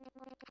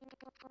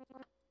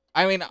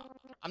 I mean,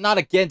 I'm not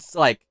against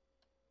like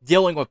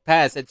dealing with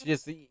pests. It's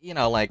just, you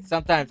know, like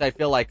sometimes I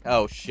feel like,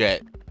 oh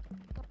shit.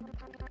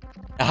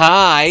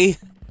 Hi.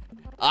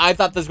 I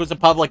thought this was a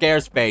public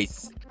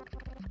airspace.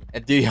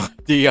 Do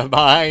you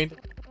mind?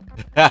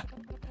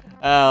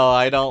 Oh,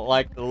 I don't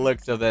like the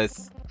looks of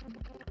this.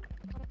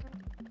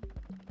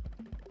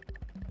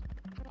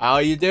 How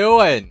you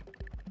doing?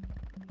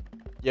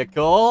 You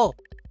cool?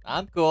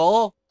 I'm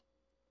cool.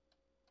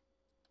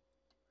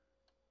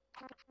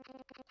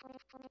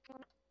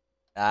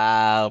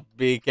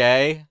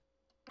 BK.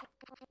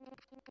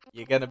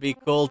 You're gonna be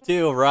cool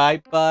too,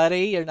 right,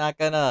 buddy? You're not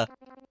gonna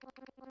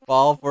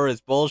fall for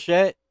his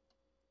bullshit?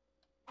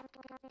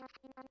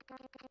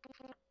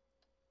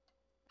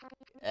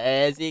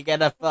 Is he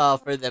gonna fall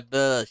for the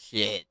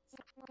bullshit?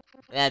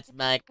 That's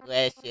my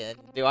question.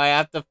 Do I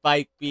have to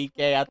fight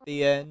BK at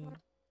the end?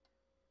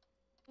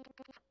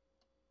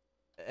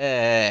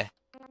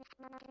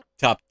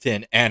 Top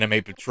 10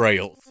 anime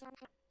betrayals.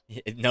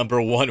 Number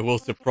 1 will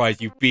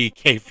surprise you,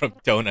 BK from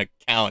Donut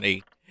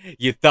County.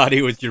 You thought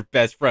he was your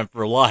best friend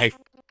for life.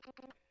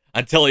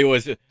 Until he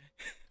was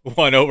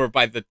won over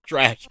by the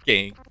Trash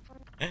King.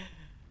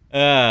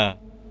 Oh,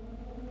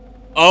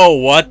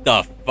 what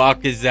the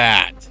fuck is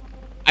that?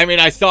 I mean,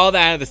 I saw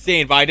that in the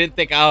scene, but I didn't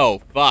think,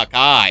 oh, fuck,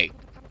 hi.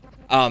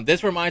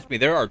 This reminds me,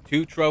 there are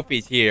 2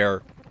 trophies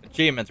here.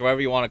 Achievements,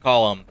 whatever you want to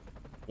call them.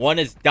 One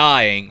is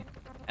dying,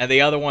 and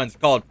the other one's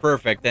called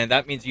perfect, and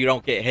that means you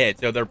don't get hit.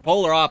 So they're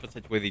polar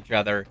opposites with each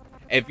other.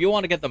 If you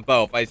want to get them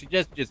both, I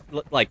suggest just,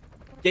 like,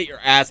 get your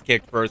ass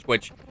kicked first,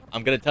 which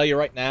I'm going to tell you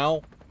right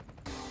now,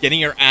 getting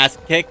your ass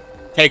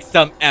kicked takes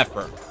some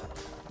effort.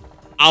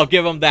 I'll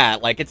give them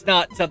that. Like, it's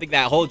not something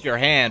that holds your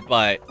hand,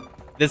 but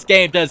this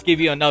game does give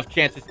you enough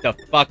chances to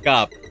fuck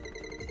up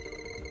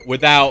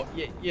without,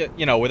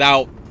 you know,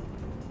 without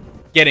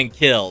getting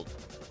killed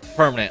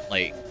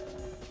permanently.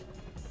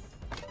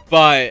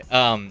 But,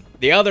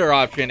 the other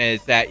option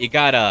is that you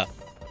gotta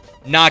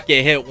not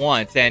get hit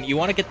once, and you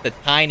want to get the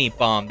tiny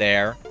bomb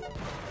there.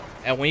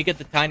 And when you get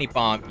the tiny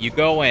bomb, you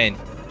go in,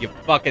 you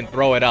fucking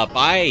throw it up.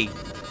 I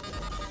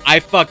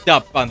fucked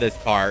up on this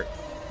part.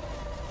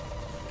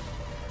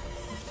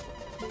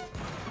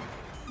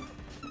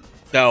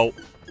 So,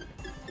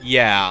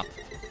 yeah.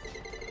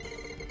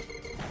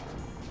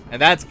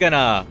 And that's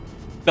gonna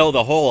fill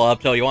the hole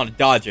up, so you want to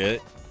dodge it.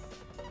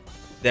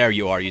 There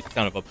you are, you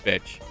son of a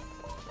bitch.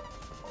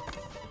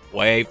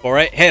 Wait for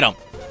it. Hit him.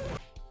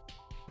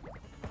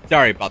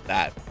 Sorry about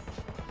that.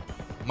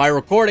 My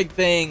recording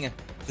thing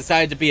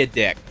decided to be a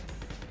dick.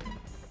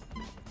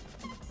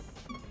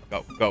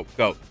 Go, go,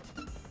 go.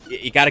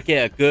 You gotta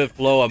get a good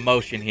flow of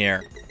motion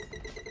here.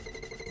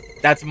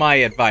 That's my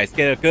advice.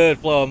 Get a good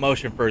flow of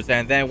motion first,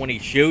 and then when he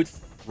shoots,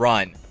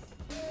 run.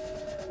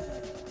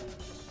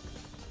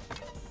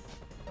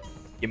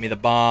 Give me the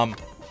bomb.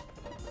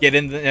 Get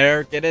in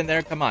there. Get in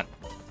there. Come on.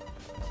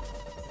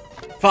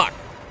 Fuck.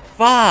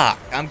 Fuck.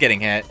 I'm getting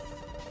hit.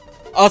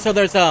 Also,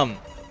 there's,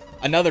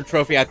 another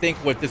trophy, I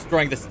think, with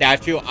destroying the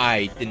statue.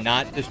 I did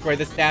not destroy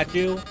the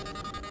statue.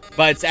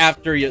 But it's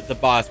after the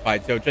boss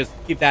fight, so just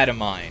keep that in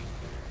mind.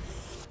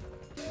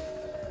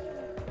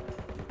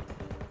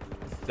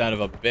 Son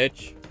of a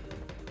bitch.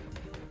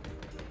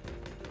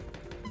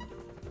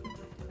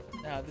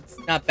 It's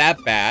not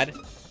that bad.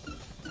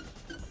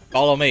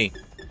 Follow me.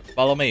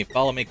 Follow me.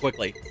 Follow me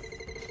quickly.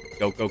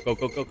 Go, go, go,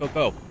 go, go, go,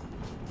 go.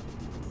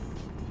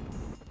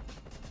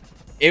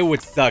 It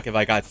would suck if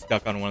I got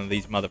stuck on one of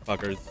these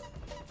motherfuckers.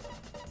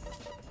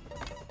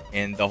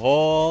 In the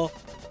hole.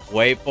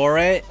 Wait for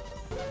it.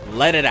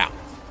 Let it out.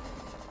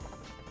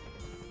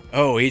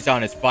 Oh, he's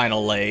on his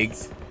final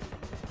legs.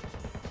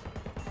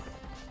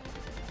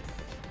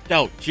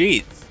 Oh,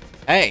 jeez.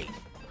 Hey.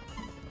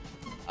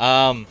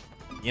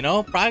 You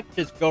know, probably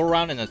just go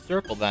around in a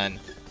circle then.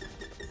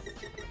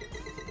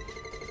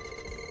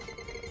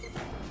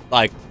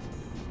 Like,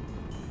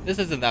 this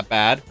isn't that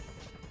bad.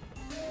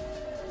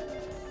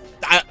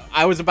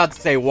 I was about to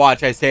say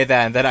watch, I say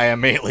that, and then I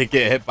immediately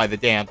get hit by the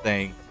damn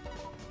thing.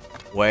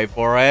 Wait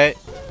for it.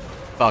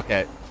 Fuck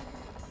it.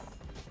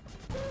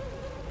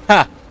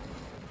 Ha!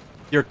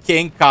 Your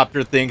king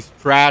copter thing's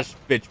trash,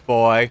 bitch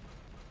boy.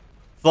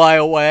 Fly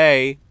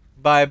away.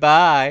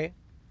 Bye-bye.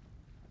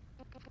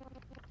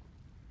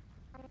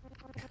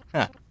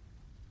 Huh.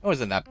 It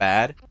wasn't that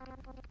bad.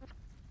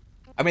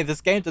 I mean,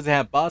 this game doesn't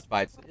have boss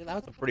fights. That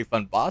was a pretty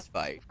fun boss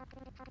fight.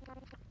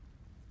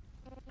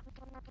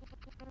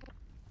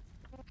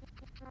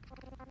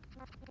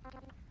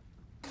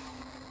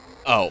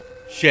 Oh,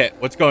 shit.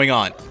 What's going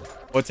on?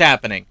 What's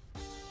happening?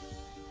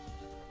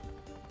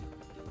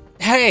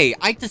 Hey,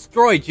 I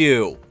destroyed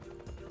you!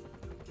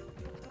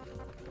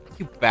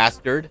 You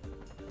bastard.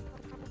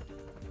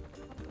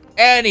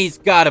 And he's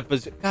got a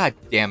bazooka. God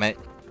damn it.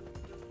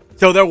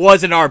 So there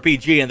was an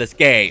RPG in this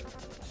game.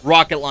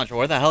 Rocket launcher,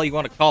 what the hell you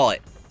want to call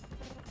it?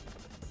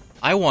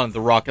 I wanted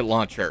the rocket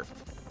launcher.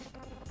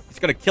 He's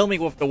gonna kill me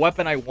with the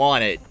weapon I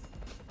wanted.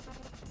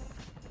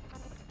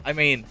 I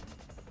mean,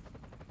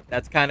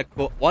 that's kind of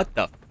cool. What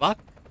the fuck?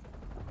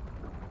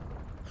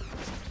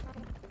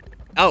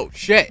 Oh,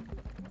 shit.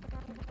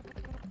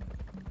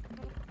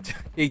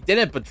 He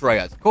didn't betray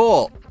us.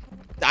 Cool.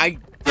 I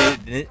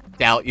didn't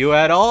doubt you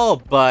at all,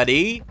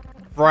 buddy.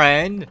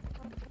 Friend.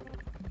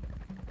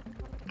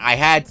 I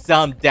had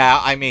some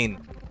doubt. I mean,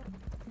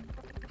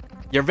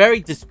 you're very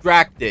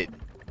distracted.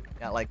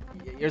 Yeah, like,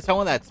 you're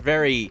someone that's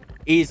very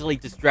easily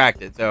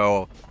distracted,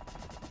 so...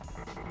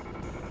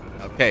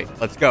 Okay,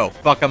 let's go.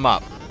 Fuck him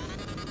up.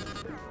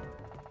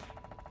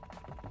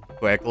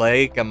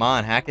 Quickly. Come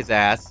on, hack his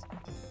ass.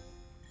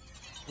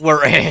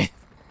 We're in.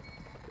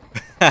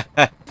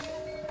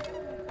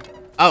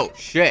 Oh,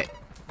 shit.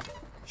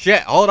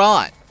 Shit, hold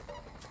on.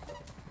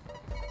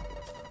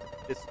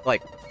 Just,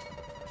 like...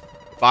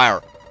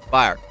 Fire.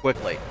 Fire.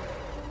 Quickly.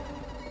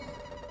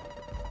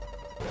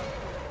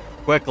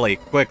 Quickly,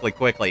 quickly,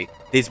 quickly.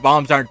 These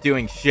bombs aren't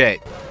doing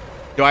shit.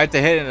 Do I have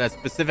to hit it in a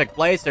specific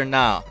place or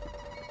no?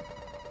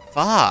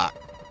 Fuck.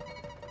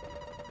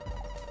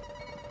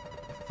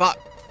 Fuck.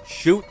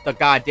 Shoot the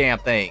goddamn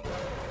thing.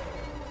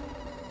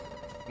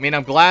 I mean,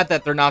 I'm glad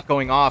that they're not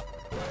going off,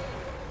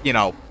 you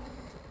know.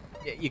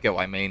 You get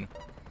what I mean.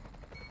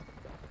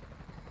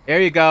 There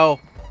you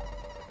go.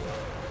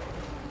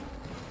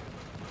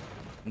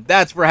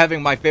 That's for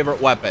having my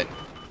favorite weapon.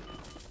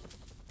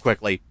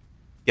 Quickly.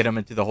 Get him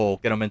into the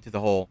hole. Get him into the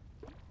hole.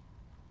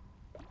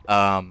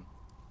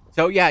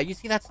 So yeah, you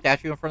see that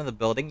statue in front of the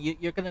building?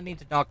 You're gonna need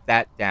to knock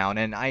that down,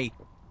 and I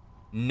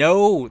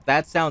know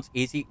that sounds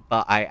easy,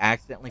 but I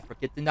accidentally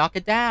forget to knock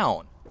it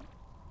down.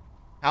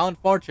 How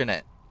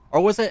unfortunate.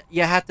 Or was it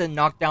you had to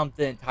knock down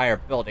the entire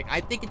building? I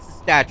think it's a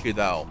statue,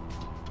 though.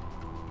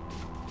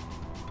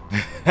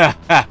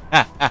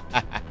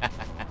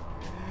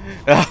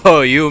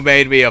 Oh, you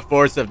made me a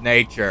force of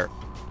nature.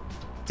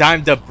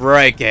 Time to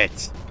break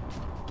it.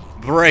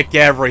 Break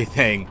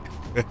everything.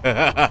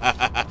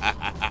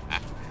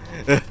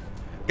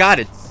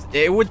 God,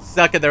 it would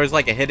suck if there was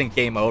like a hidden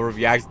game over if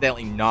you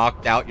accidentally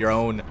knocked out your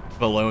own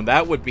balloon.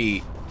 That would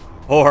be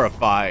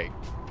horrifying.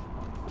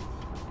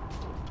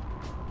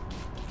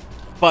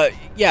 But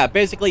yeah,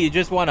 basically you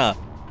just want to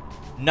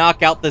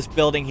knock out this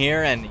building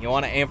here and you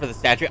want to aim for the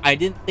statue. I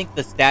didn't think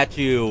the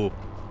statue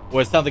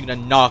was something to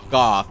knock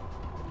off,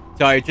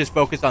 so I just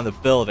focused on the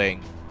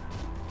building.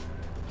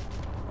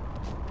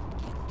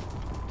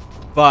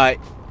 But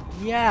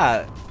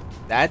yeah,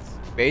 that's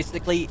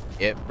basically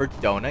it for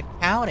Donut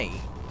County.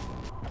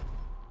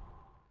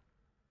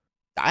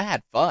 I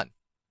had fun.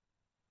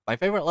 My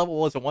favorite level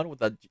was the one with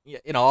the, you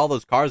know, all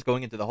those cars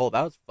going into the hole.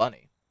 That was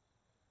funny.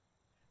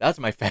 That's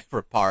my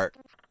favorite part.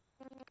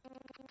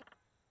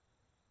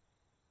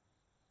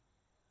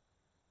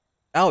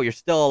 Oh, you're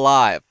still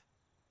alive.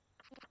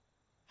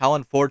 How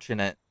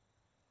unfortunate.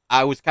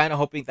 I was kind of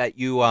hoping that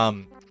you,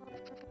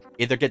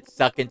 either get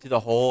sucked into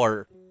the hole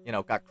or, you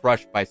know, got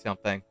crushed by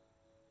something.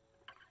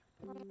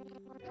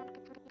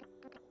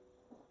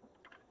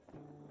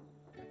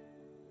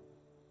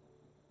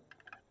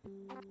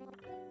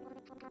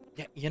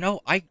 Yeah, you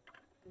know,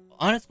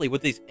 honestly,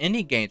 with these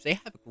indie games, they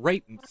have a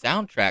great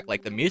soundtrack.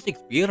 Like, the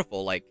music's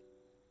beautiful. Like,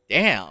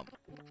 damn.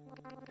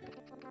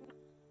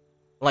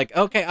 Like,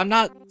 okay, I'm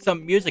not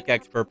some music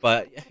expert,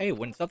 but hey,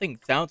 when something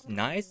sounds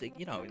nice,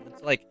 you know,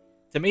 it's like,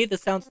 to me,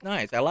 this sounds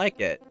nice. I like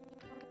it.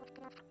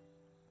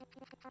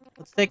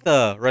 let's take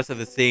the rest of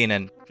the scene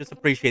and just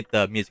appreciate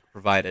the music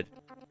provided.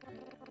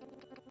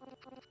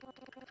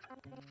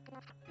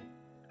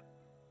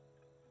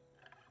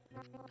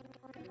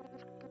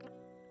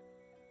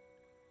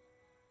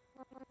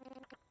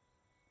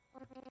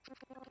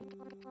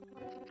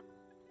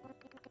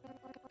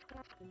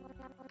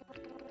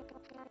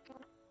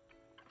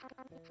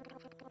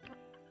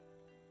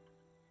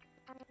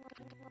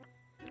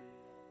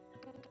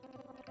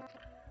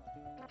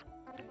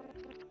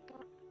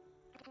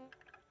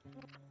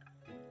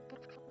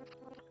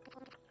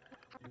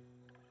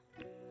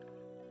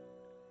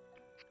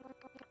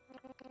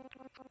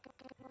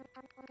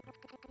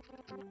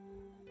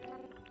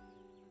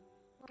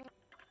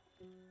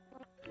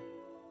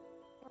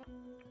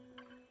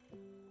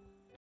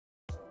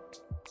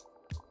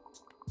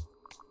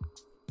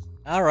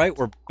 Alright,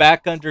 we're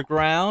back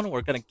underground.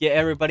 We're gonna get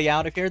everybody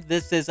out of here.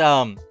 This is,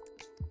 a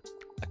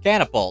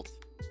catapult.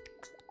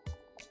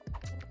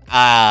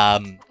 I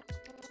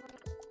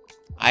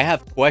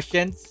have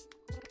questions.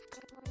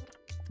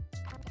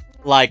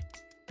 Like,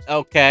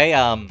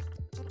 okay,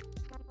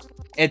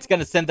 it's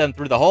gonna send them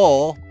through the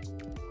hole,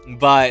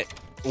 but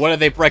what are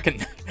they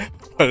breaking?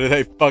 What are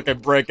they fucking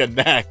breaking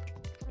neck?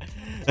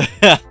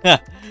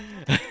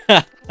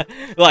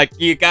 Like,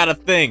 you gotta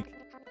think.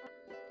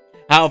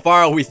 How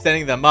far are we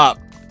sending them up?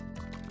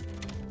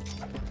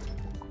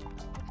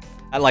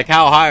 And like,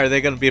 how high are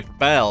they gonna be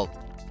propelled?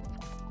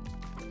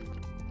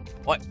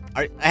 What?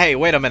 Hey,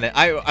 wait a minute.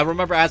 I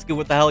remember asking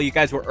what the hell you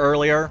guys were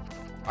earlier.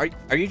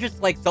 Are you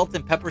just like salt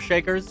and pepper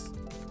shakers?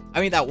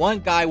 I mean, that one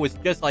guy was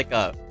just like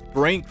a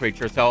green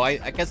creature, so I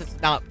guess it's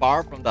not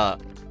far from the...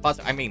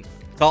 I mean,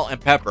 salt and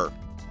pepper.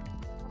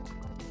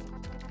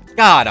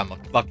 God, I'm a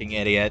fucking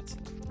idiot.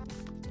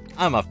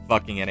 I'm a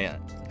fucking idiot.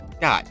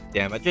 God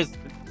damn it, just...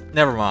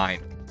 Never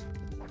mind.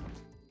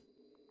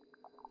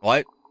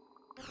 What?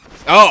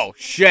 Oh,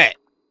 shit!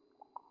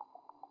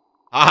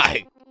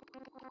 Hi!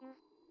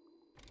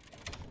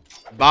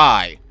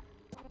 Bye.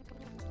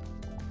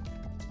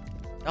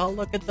 Oh,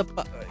 look at the...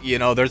 You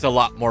know, there's a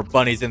lot more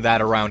bunnies than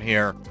that around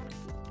here.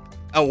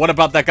 Oh, what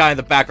about that guy in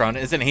the background?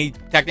 Isn't he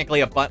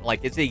technically a butt?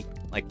 Like, is he...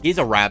 Like, he's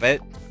a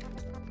rabbit.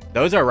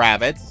 Those are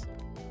rabbits.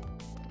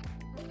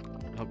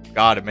 Oh,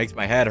 God, it makes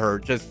my head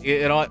hurt. Just,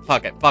 you know what?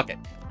 Fuck it. Fuck it.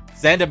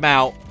 Send him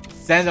out.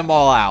 Send them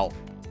all out.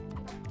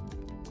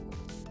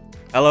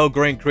 Hello,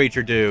 green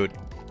creature dude.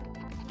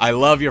 I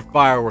love your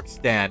fireworks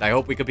stand. I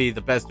hope we could be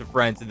the best of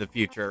friends in the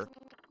future.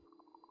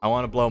 I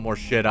want to blow more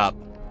shit up.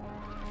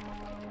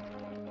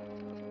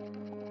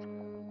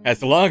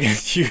 As long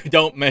as you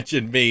don't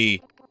mention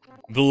me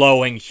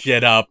blowing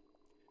shit up,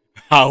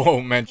 I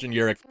won't mention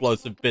your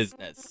explosive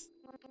business.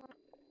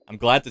 I'm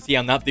glad to see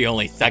I'm not the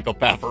only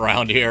psychopath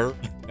around here.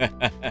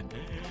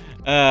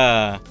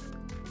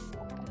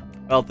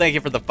 Well, thank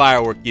you for the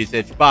firework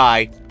usage.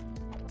 Bye.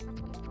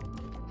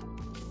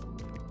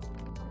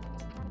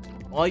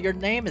 Well, your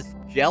name is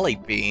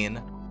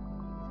Jellybean.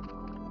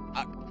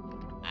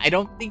 I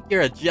don't think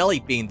you're a jelly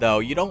bean, though.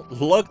 You don't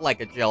look like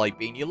a jelly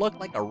bean. You look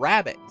like a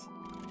rabbit.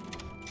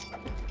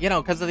 You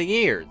know, because of the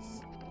ears.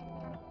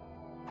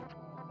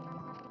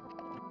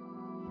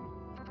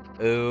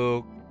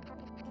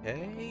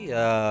 Okay,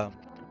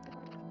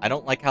 I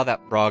don't like how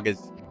that frog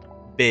is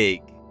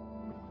big.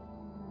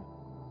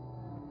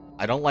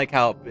 I don't like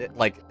how,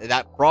 like,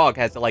 that frog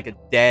has, like, a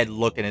dead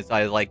look in his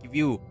eye. Like, if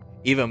you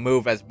even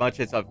move as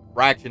much as a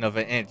fraction of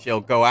an inch,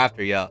 he'll go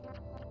after you.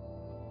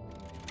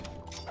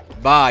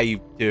 Bye,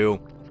 you two.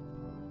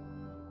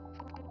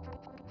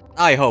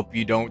 I hope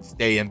you don't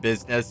stay in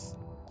business.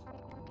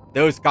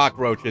 Those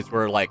cockroaches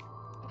were, like,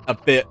 a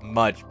bit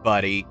much,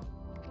 buddy.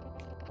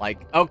 Like,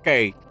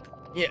 okay,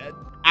 yeah,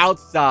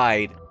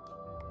 outside,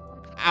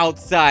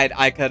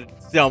 I could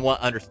somewhat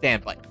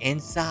understand, but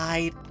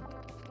inside?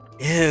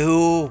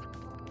 Ew.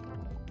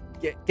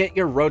 Get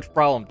your roach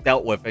problem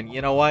dealt with, and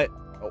you know what?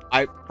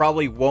 I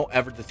probably won't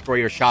ever destroy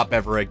your shop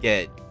ever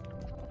again.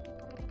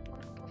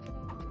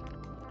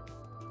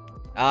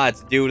 Ah,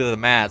 it's due to the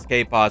mask.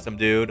 Hey, Possum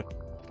Dude.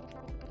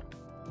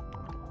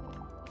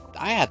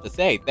 I have to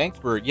say, thanks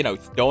for, you know,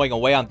 stowing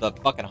away on the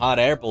fucking hot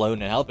air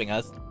balloon and helping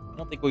us. I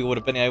don't think we would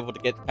have been able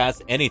to get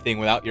past anything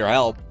without your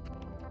help.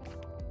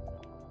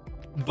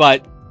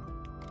 But,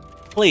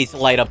 please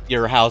light up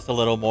your house a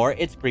little more.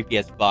 It's creepy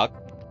as fuck.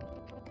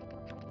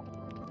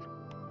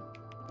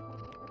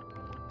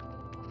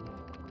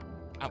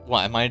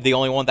 What, am I the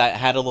only one that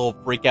had a little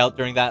freak out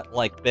during that,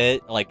 like,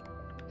 bit? Like,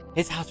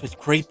 his house was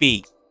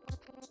creepy.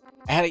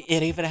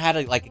 It even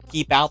had, like, a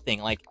keep out thing.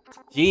 Like,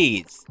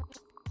 jeez.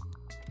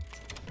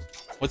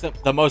 What's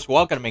the most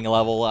welcoming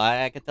level?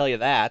 I can tell you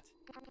that.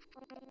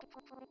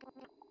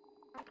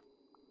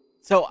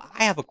 So,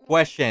 I have a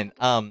question.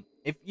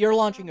 If you're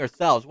launching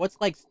yourselves, what's,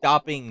 like,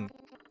 stopping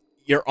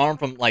your arm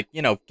from, like,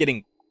 you know,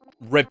 getting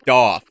ripped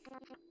off?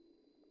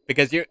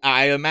 Because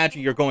I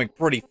imagine you're going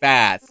pretty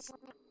fast.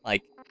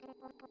 Like,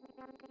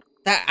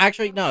 that,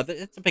 actually, no,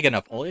 it's a big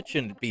enough hole. It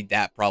shouldn't be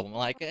that problem.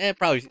 Like,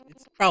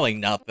 it's probably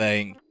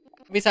nothing.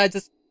 Besides,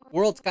 this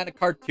world's kind of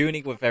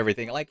cartoony with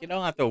everything. Like, you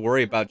don't have to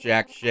worry about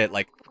jack shit.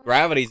 Like,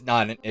 gravity's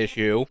not an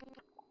issue.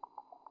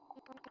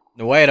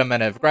 Wait a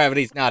minute, if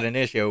gravity's not an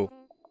issue,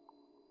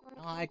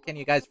 why can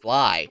you guys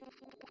fly?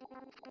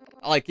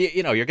 Like,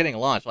 you know, you're getting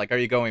launched. Like, are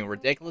you going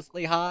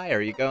ridiculously high? Or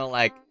are you going,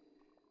 like,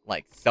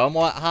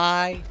 somewhat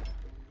high?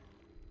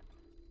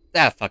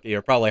 Ah, fuck it,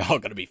 you're probably all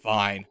gonna be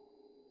fine.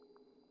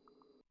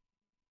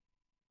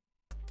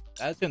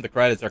 I assume the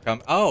credits are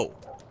coming. Oh!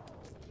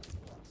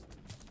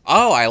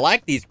 Oh, I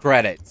like these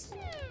credits!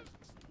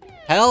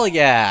 Hell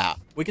yeah!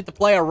 We get to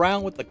play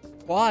around with the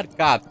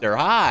quadcopter.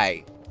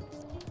 Hi!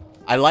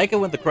 I like it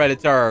when the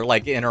credits are,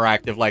 like,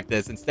 interactive like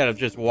this instead of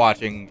just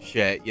watching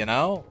shit, you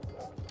know?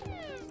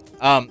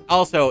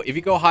 Also, if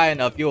you go high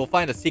enough, you will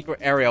find a secret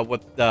area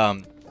with,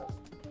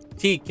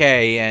 TK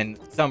and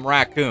some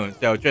raccoons,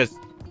 so just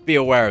be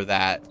aware of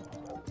that.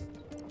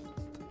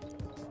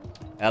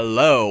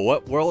 Hello,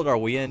 what world are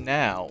we in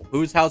now?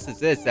 Whose house is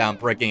this that I'm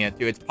breaking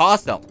into? It's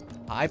Possum.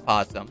 Hi,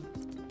 Possum.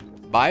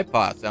 Bye,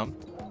 Possum.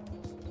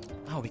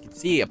 Oh, we can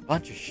see a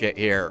bunch of shit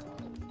here.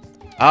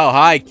 Oh,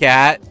 hi,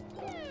 cat.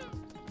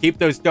 Keep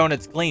those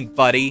donuts clean,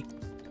 buddy.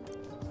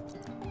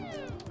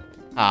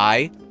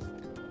 Hi.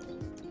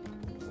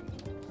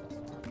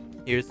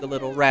 Here's the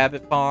little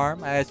rabbit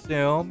farm, I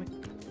assume.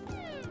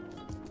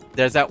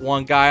 There's that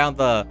one guy on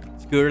the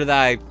scooter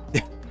that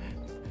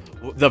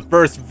the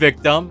first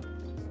victim.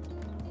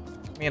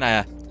 I mean,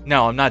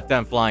 no, I'm not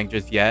done flying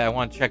just yet. I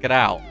want to check it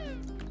out.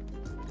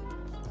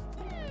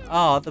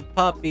 Oh, the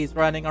puppy's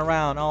running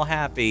around all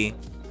happy.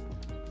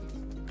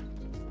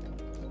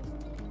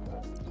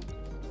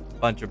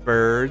 Bunch of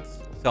birds,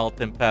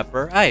 salt and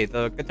pepper. Hey,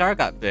 the guitar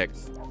got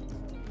fixed.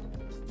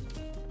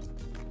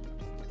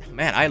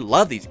 Man, I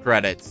love these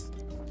credits.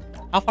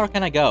 How far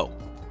can I go?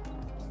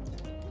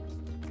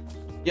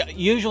 Yeah,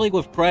 usually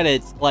with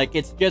credits, like,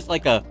 it's just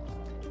like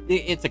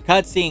it's a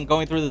cutscene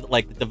going through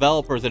the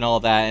developers and all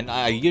that, and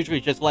I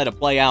usually just let it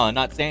play out and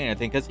not say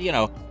anything, because, you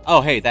know,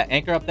 oh, hey, that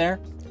anchor up there?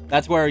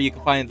 That's where you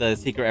can find the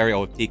secret area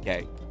with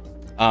TK.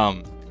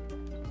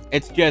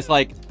 It's just,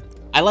 like,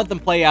 I let them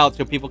play out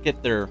so people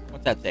get their,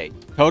 what's that say?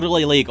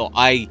 Totally legal.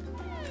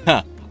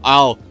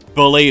 I'll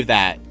believe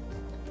that.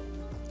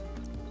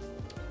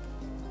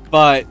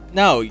 But,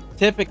 no,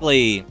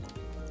 typically,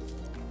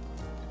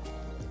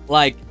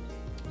 like,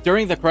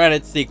 during the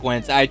credits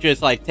sequence, I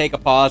just, like, take a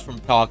pause from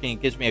talking.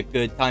 It gives me a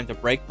good time to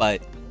break,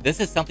 but this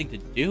is something to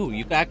do.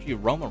 You can actually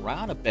roam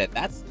around a bit.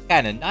 That's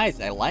kind of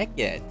nice. I like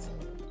it.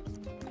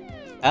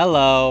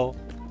 Hello.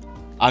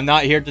 I'm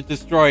not here to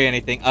destroy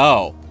anything.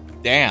 Oh,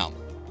 damn.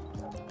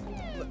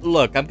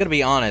 Look, I'm gonna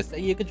be honest.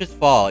 You could just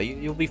fall.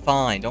 You'll be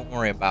fine. Don't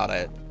worry about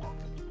it.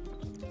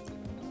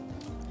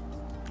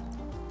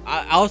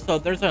 Also,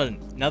 there's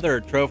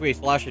another trophy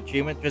 /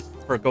 achievement just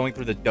for going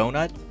through the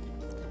donut.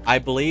 I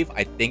believe.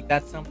 I think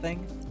that's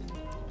something.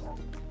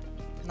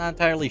 Not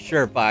entirely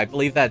sure, but I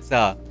believe that's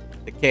the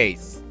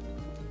case.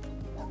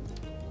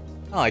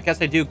 Oh, I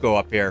guess I do go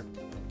up here.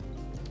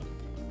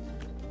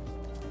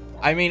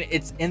 I mean,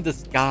 it's in the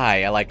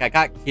sky. I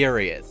got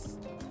curious.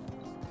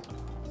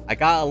 I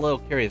got a little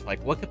curious,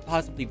 like, what could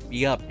possibly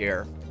be up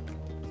here?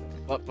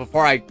 But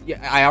before I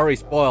already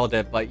spoiled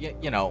it, but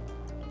you know,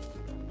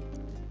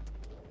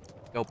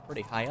 go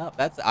pretty high up.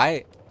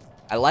 I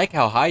like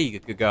how high you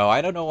could go.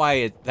 I don't know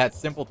why that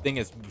simple thing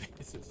is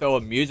so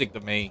amusing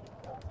to me.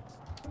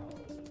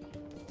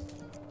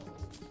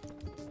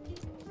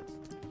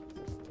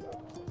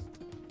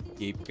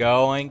 Keep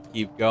going,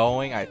 keep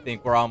going. I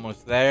think we're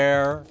almost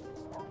there.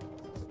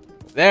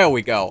 There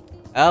we go.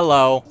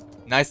 Hello.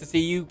 Nice to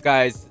see you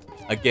guys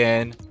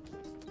again.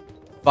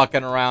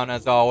 Fucking around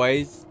as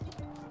always.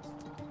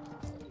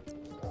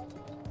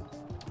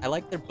 I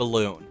like their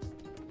balloon.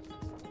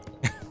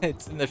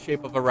 It's in the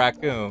shape of a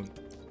raccoon.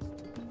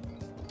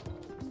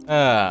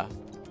 Yeah,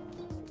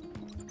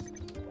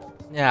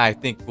 I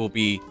think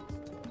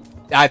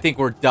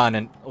we're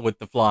done with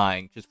the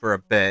flying just for a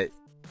bit.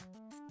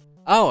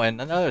 Oh,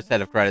 and another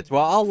set of credits.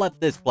 Well, I'll let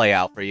this play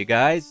out for you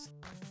guys.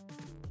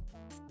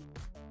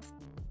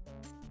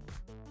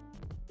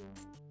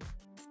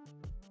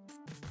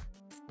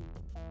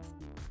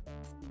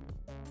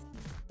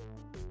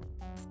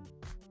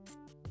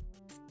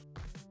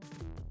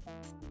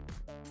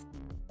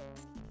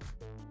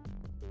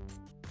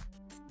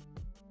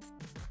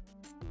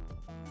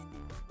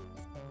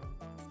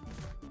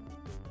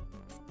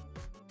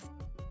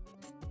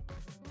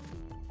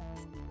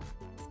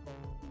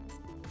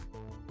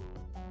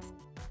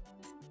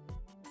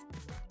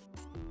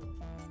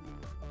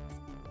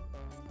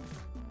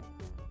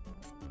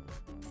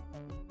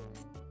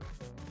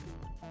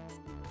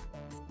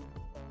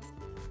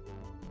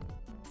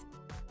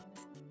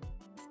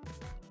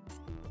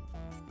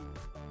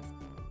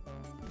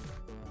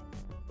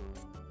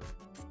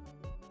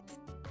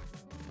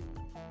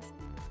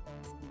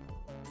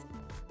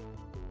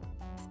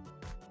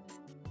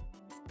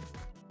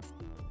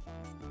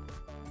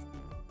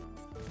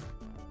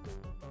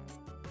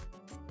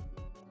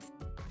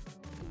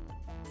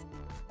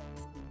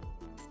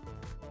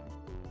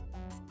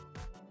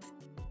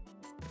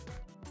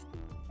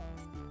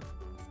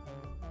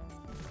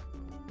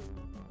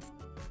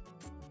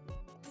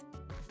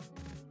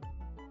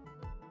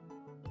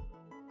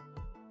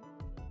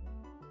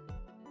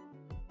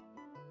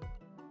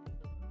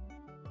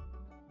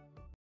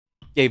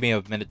 Gave me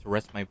a minute to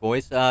rest my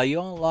voice.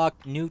 You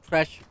unlocked new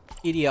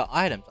Trashpedia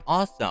items.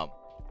 Awesome.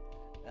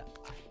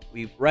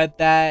 We've read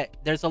that.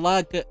 There's a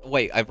lot of good...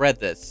 Wait, I've read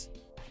this.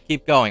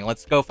 Keep going.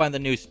 Let's go find the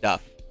new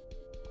stuff.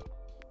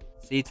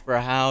 Seeds for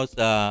a house.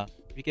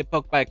 If you get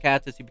poked by a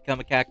cactus, you become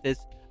a cactus.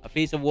 A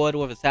piece of wood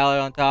with a salad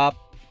on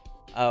top.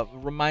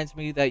 Reminds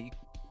me that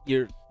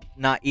you're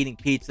not eating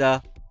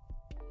pizza.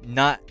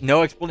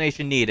 No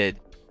explanation needed.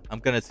 I'm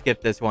gonna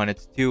skip this one.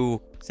 It's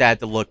too sad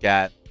to look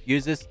at.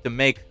 Use this to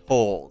make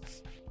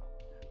holes.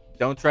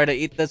 Don't try to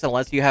eat this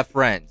unless you have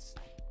friends.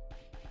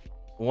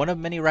 One of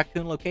many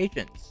raccoon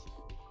locations.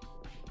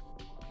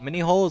 Many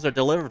holes are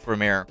delivered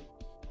from here.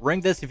 Ring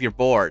this if you're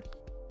bored.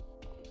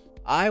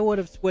 I would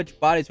have switched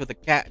bodies with a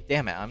cat.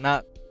 Damn it, I'm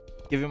not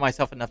giving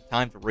myself enough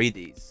time to read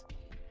these.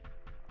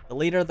 The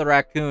leader of the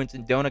raccoons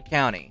in Donut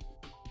County.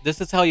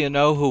 This is how you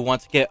know who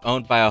wants to get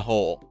owned by a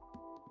hole.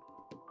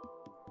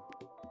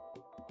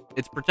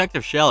 Its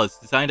protective shell is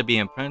designed to be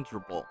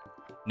impenetrable.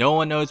 No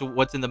one knows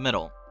what's in the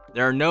middle.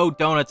 There are no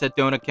donuts at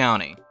Donut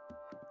County.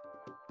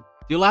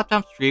 Do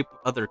laptops keep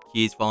other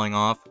keys falling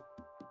off?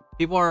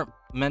 People aren't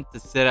meant to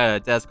sit at a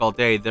desk all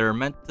day. They're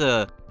meant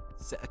to...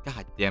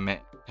 God damn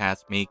it,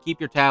 past me. Keep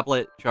your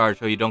tablet charged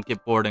so you don't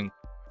get bored and...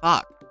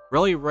 Fuck.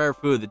 Really rare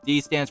food. The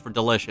D stands for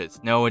delicious.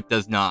 No, it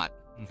does not.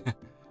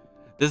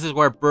 This is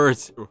where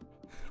birds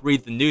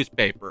read the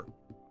newspaper.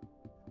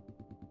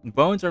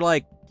 Bones are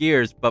like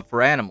gears, but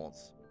for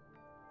animals.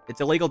 It's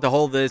illegal to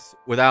hold this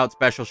without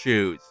special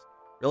shoes.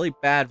 Really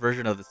bad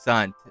version of the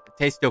sun.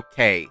 Tastes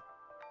okay.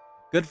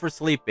 Good for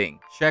sleeping.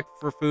 Check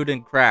for food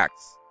and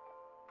cracks.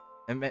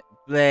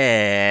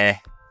 Bleh.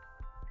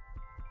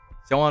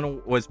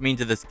 Someone was mean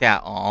to this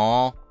cat.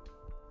 Aww.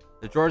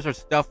 The drawers are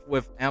stuffed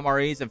with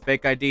MREs and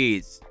fake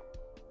IDs.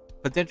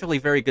 Potentially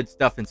very good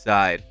stuff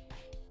inside.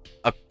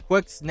 A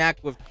quick snack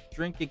with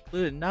drink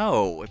included?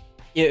 No.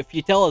 If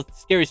you tell a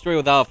scary story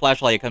without a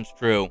flashlight, it comes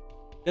true.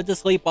 Good to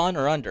sleep on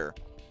or under.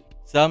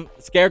 Some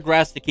scare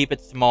grass to keep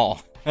it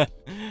small.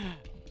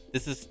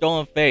 This is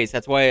stolen face.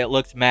 That's why it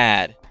looks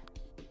mad.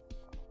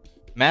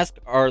 Masks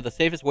are the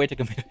safest way to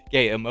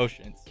communicate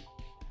emotions.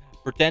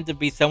 Pretend to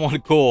be someone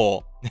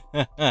cool.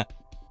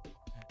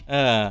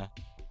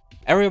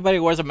 Everybody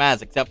wears a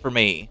mask except for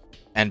me.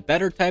 And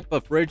better type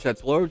of fridge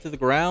that's lower to the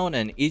ground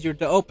and easier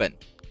to open.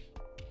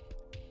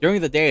 During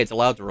the day, it's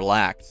allowed to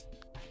relax.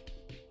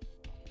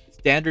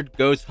 Standard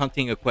ghost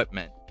hunting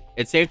equipment.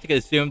 It's safe to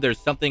assume there's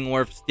something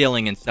worth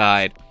stealing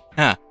inside.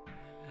 Huh.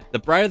 The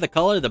brighter the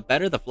color, the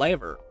better the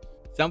flavor.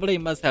 Somebody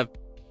must have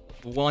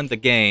won the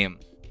game.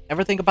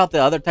 Ever think about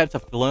the other types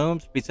of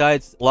flumes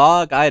besides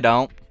log? I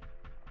don't.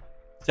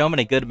 So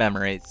many good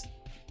memories.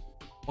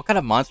 What kind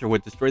of monster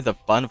would destroy the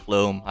fun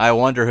flume? I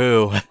wonder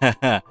who.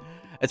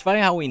 It's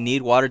funny how we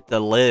need water to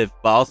live,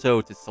 but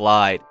also to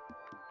slide.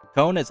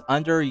 Cone is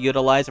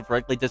underutilized and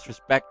frankly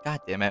disrespect.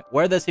 God damn it.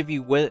 Wear this if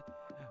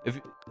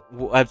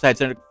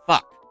websites are...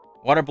 Fuck.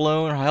 Water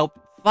balloon help.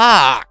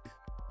 Fuck.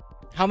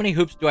 How many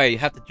hoops do I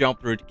have to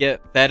jump through to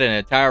get fed an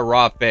entire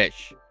raw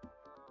fish?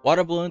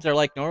 Water balloons are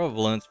like normal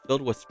balloons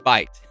filled with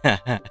spite.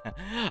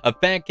 A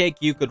pancake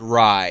you could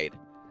ride.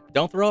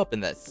 Don't throw up in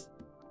this.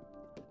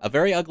 A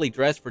very ugly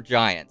dress for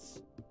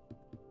giants.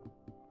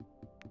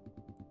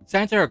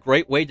 Signs are a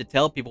great way to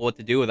tell people what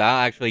to do without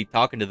actually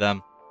talking to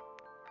them.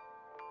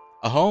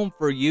 A home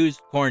for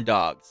used corn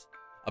dogs.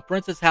 A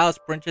princess house.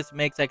 Princess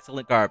makes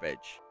excellent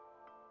garbage.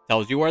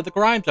 Tells you where the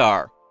crimes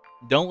are.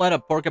 Don't let a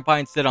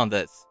porcupine sit on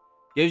this.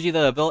 Gives you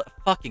the ability...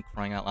 Fucking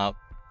crying out loud.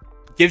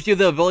 Gives you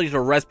the ability to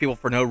arrest people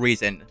for no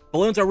reason.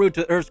 Balloons are rude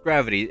to Earth's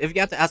gravity. If you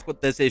have to ask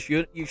what this is,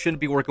 you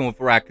shouldn't be working with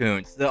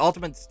raccoons. The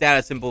ultimate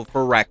status symbol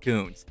for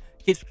raccoons.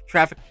 Keeps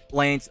traffic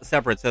lanes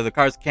separate so the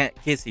cars can't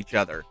kiss each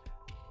other.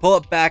 Pull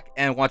it back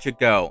and watch it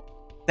go.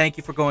 Thank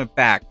you for going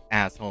back,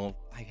 asshole.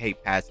 I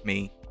hate Past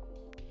Me.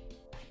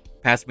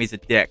 Past Me's a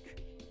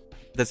dick.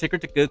 The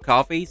secret to good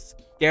coffee?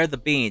 Scare the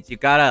beans. You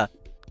gotta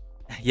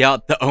yell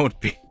at the owned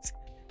beans.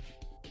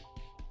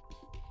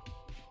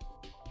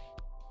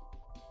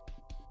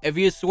 If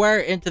you swear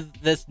into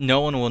this, no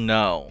one will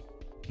know.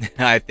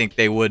 I think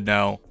they would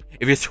know.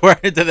 If you swear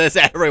into this,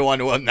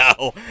 everyone will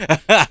know.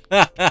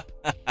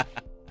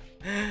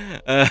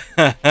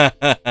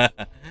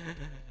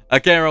 A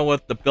camera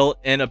with the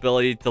built-in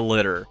ability to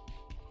litter.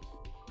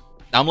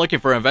 I'm looking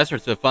for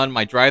investors to fund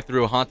my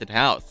drive-through haunted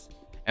house.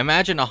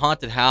 Imagine a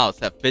haunted house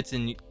that fits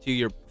into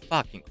your...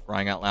 Fucking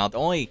crying out loud. The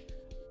only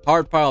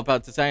hard part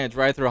about designing a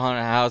drive-through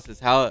haunted house is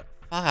how it...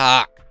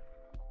 Fuck.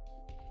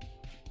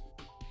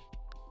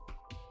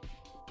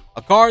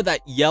 A car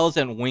that yells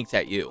and winks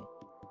at you.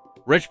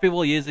 Rich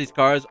people use these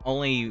cars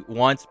only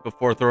once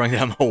before throwing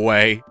them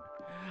away.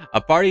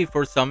 A party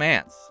for some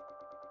ants.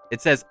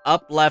 It says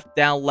up, left,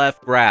 down,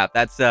 left, grab.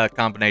 That's a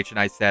combination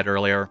I said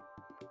earlier.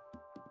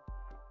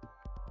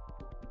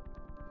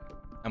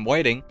 I'm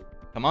waiting.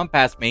 Come on,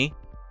 past me.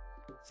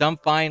 Some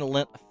fine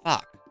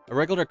fuck. A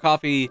regular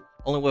coffee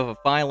only with a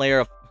fine layer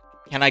of...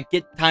 Can I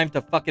get time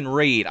to fucking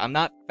read? I'm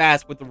not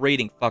fast with the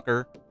reading,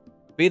 fucker.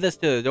 Feed this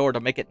to the door to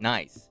make it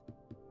nice.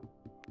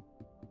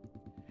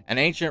 An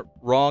ancient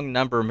wrong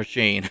number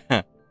machine.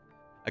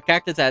 A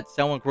cactus that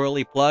someone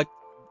cruelly plucked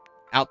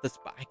out the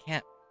spot. I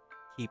can't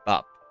keep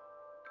up.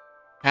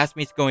 Past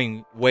me's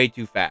going way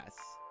too fast.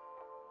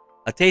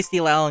 A tasty,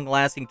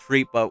 long-lasting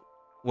treat, but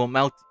will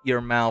melt your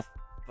mouth.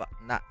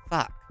 Not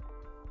fuck.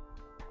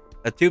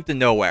 A tube to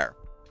nowhere.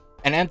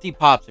 An empty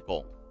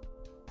popsicle.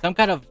 Some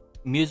kind of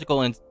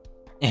musical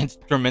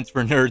instruments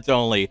for nerds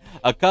only.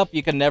 A cup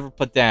you can never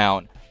put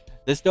down.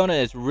 This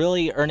donut is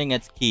really earning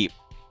its keep.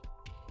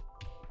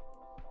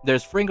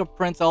 There's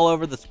fingerprints all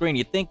over the screen.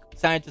 You'd think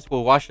scientists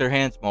will wash their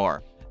hands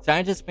more.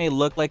 Scientists may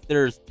look like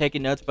they're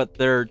taking notes, but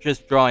they're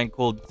just drawing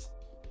cool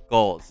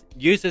goals.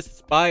 Use this to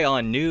spy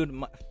on nude...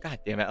 God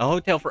damn it. A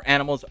hotel for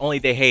animals, only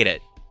they hate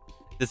it.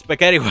 The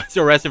spaghetti was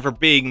arrested for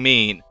being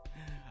mean.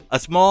 A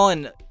small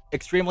and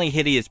extremely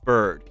hideous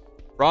bird.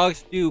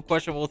 Frogs do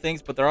questionable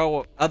things, but they're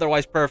all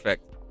otherwise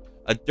perfect.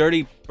 A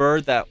dirty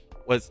bird that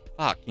was...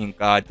 Fucking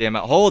goddamn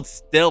it. Hold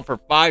still for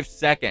 5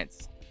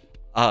 seconds.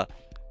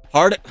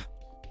 Hardened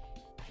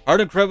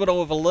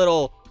criminal with a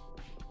little...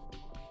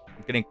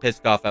 I'm getting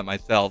pissed off at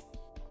myself.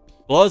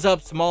 Blows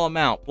up small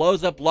amount.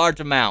 Blows up large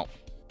amount.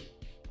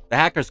 The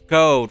hacker's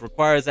code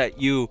requires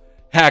that you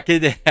hack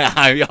it.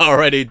 I've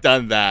already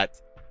done that.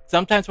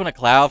 Sometimes when a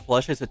cloud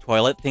flushes a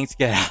toilet, things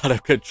get out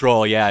of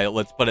control. Yeah,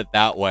 let's put it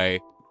that way.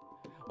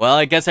 Well,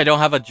 I guess I don't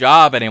have a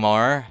job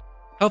anymore.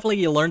 Hopefully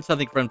you learned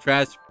something from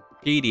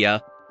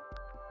Trashpedia.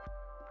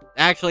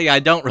 Actually, I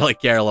don't really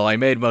care, lol. I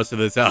made most of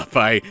this up,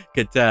 I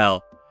could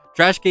tell.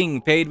 Trash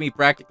King paid me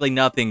practically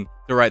nothing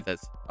to write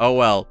this. Oh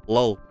well,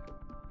 lol.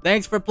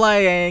 Thanks for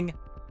playing.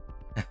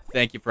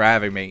 Thank you for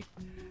having me.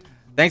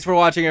 Thanks for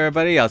watching,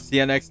 everybody. I'll see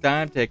you next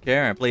time. Take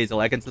care, and please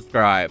like and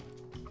subscribe.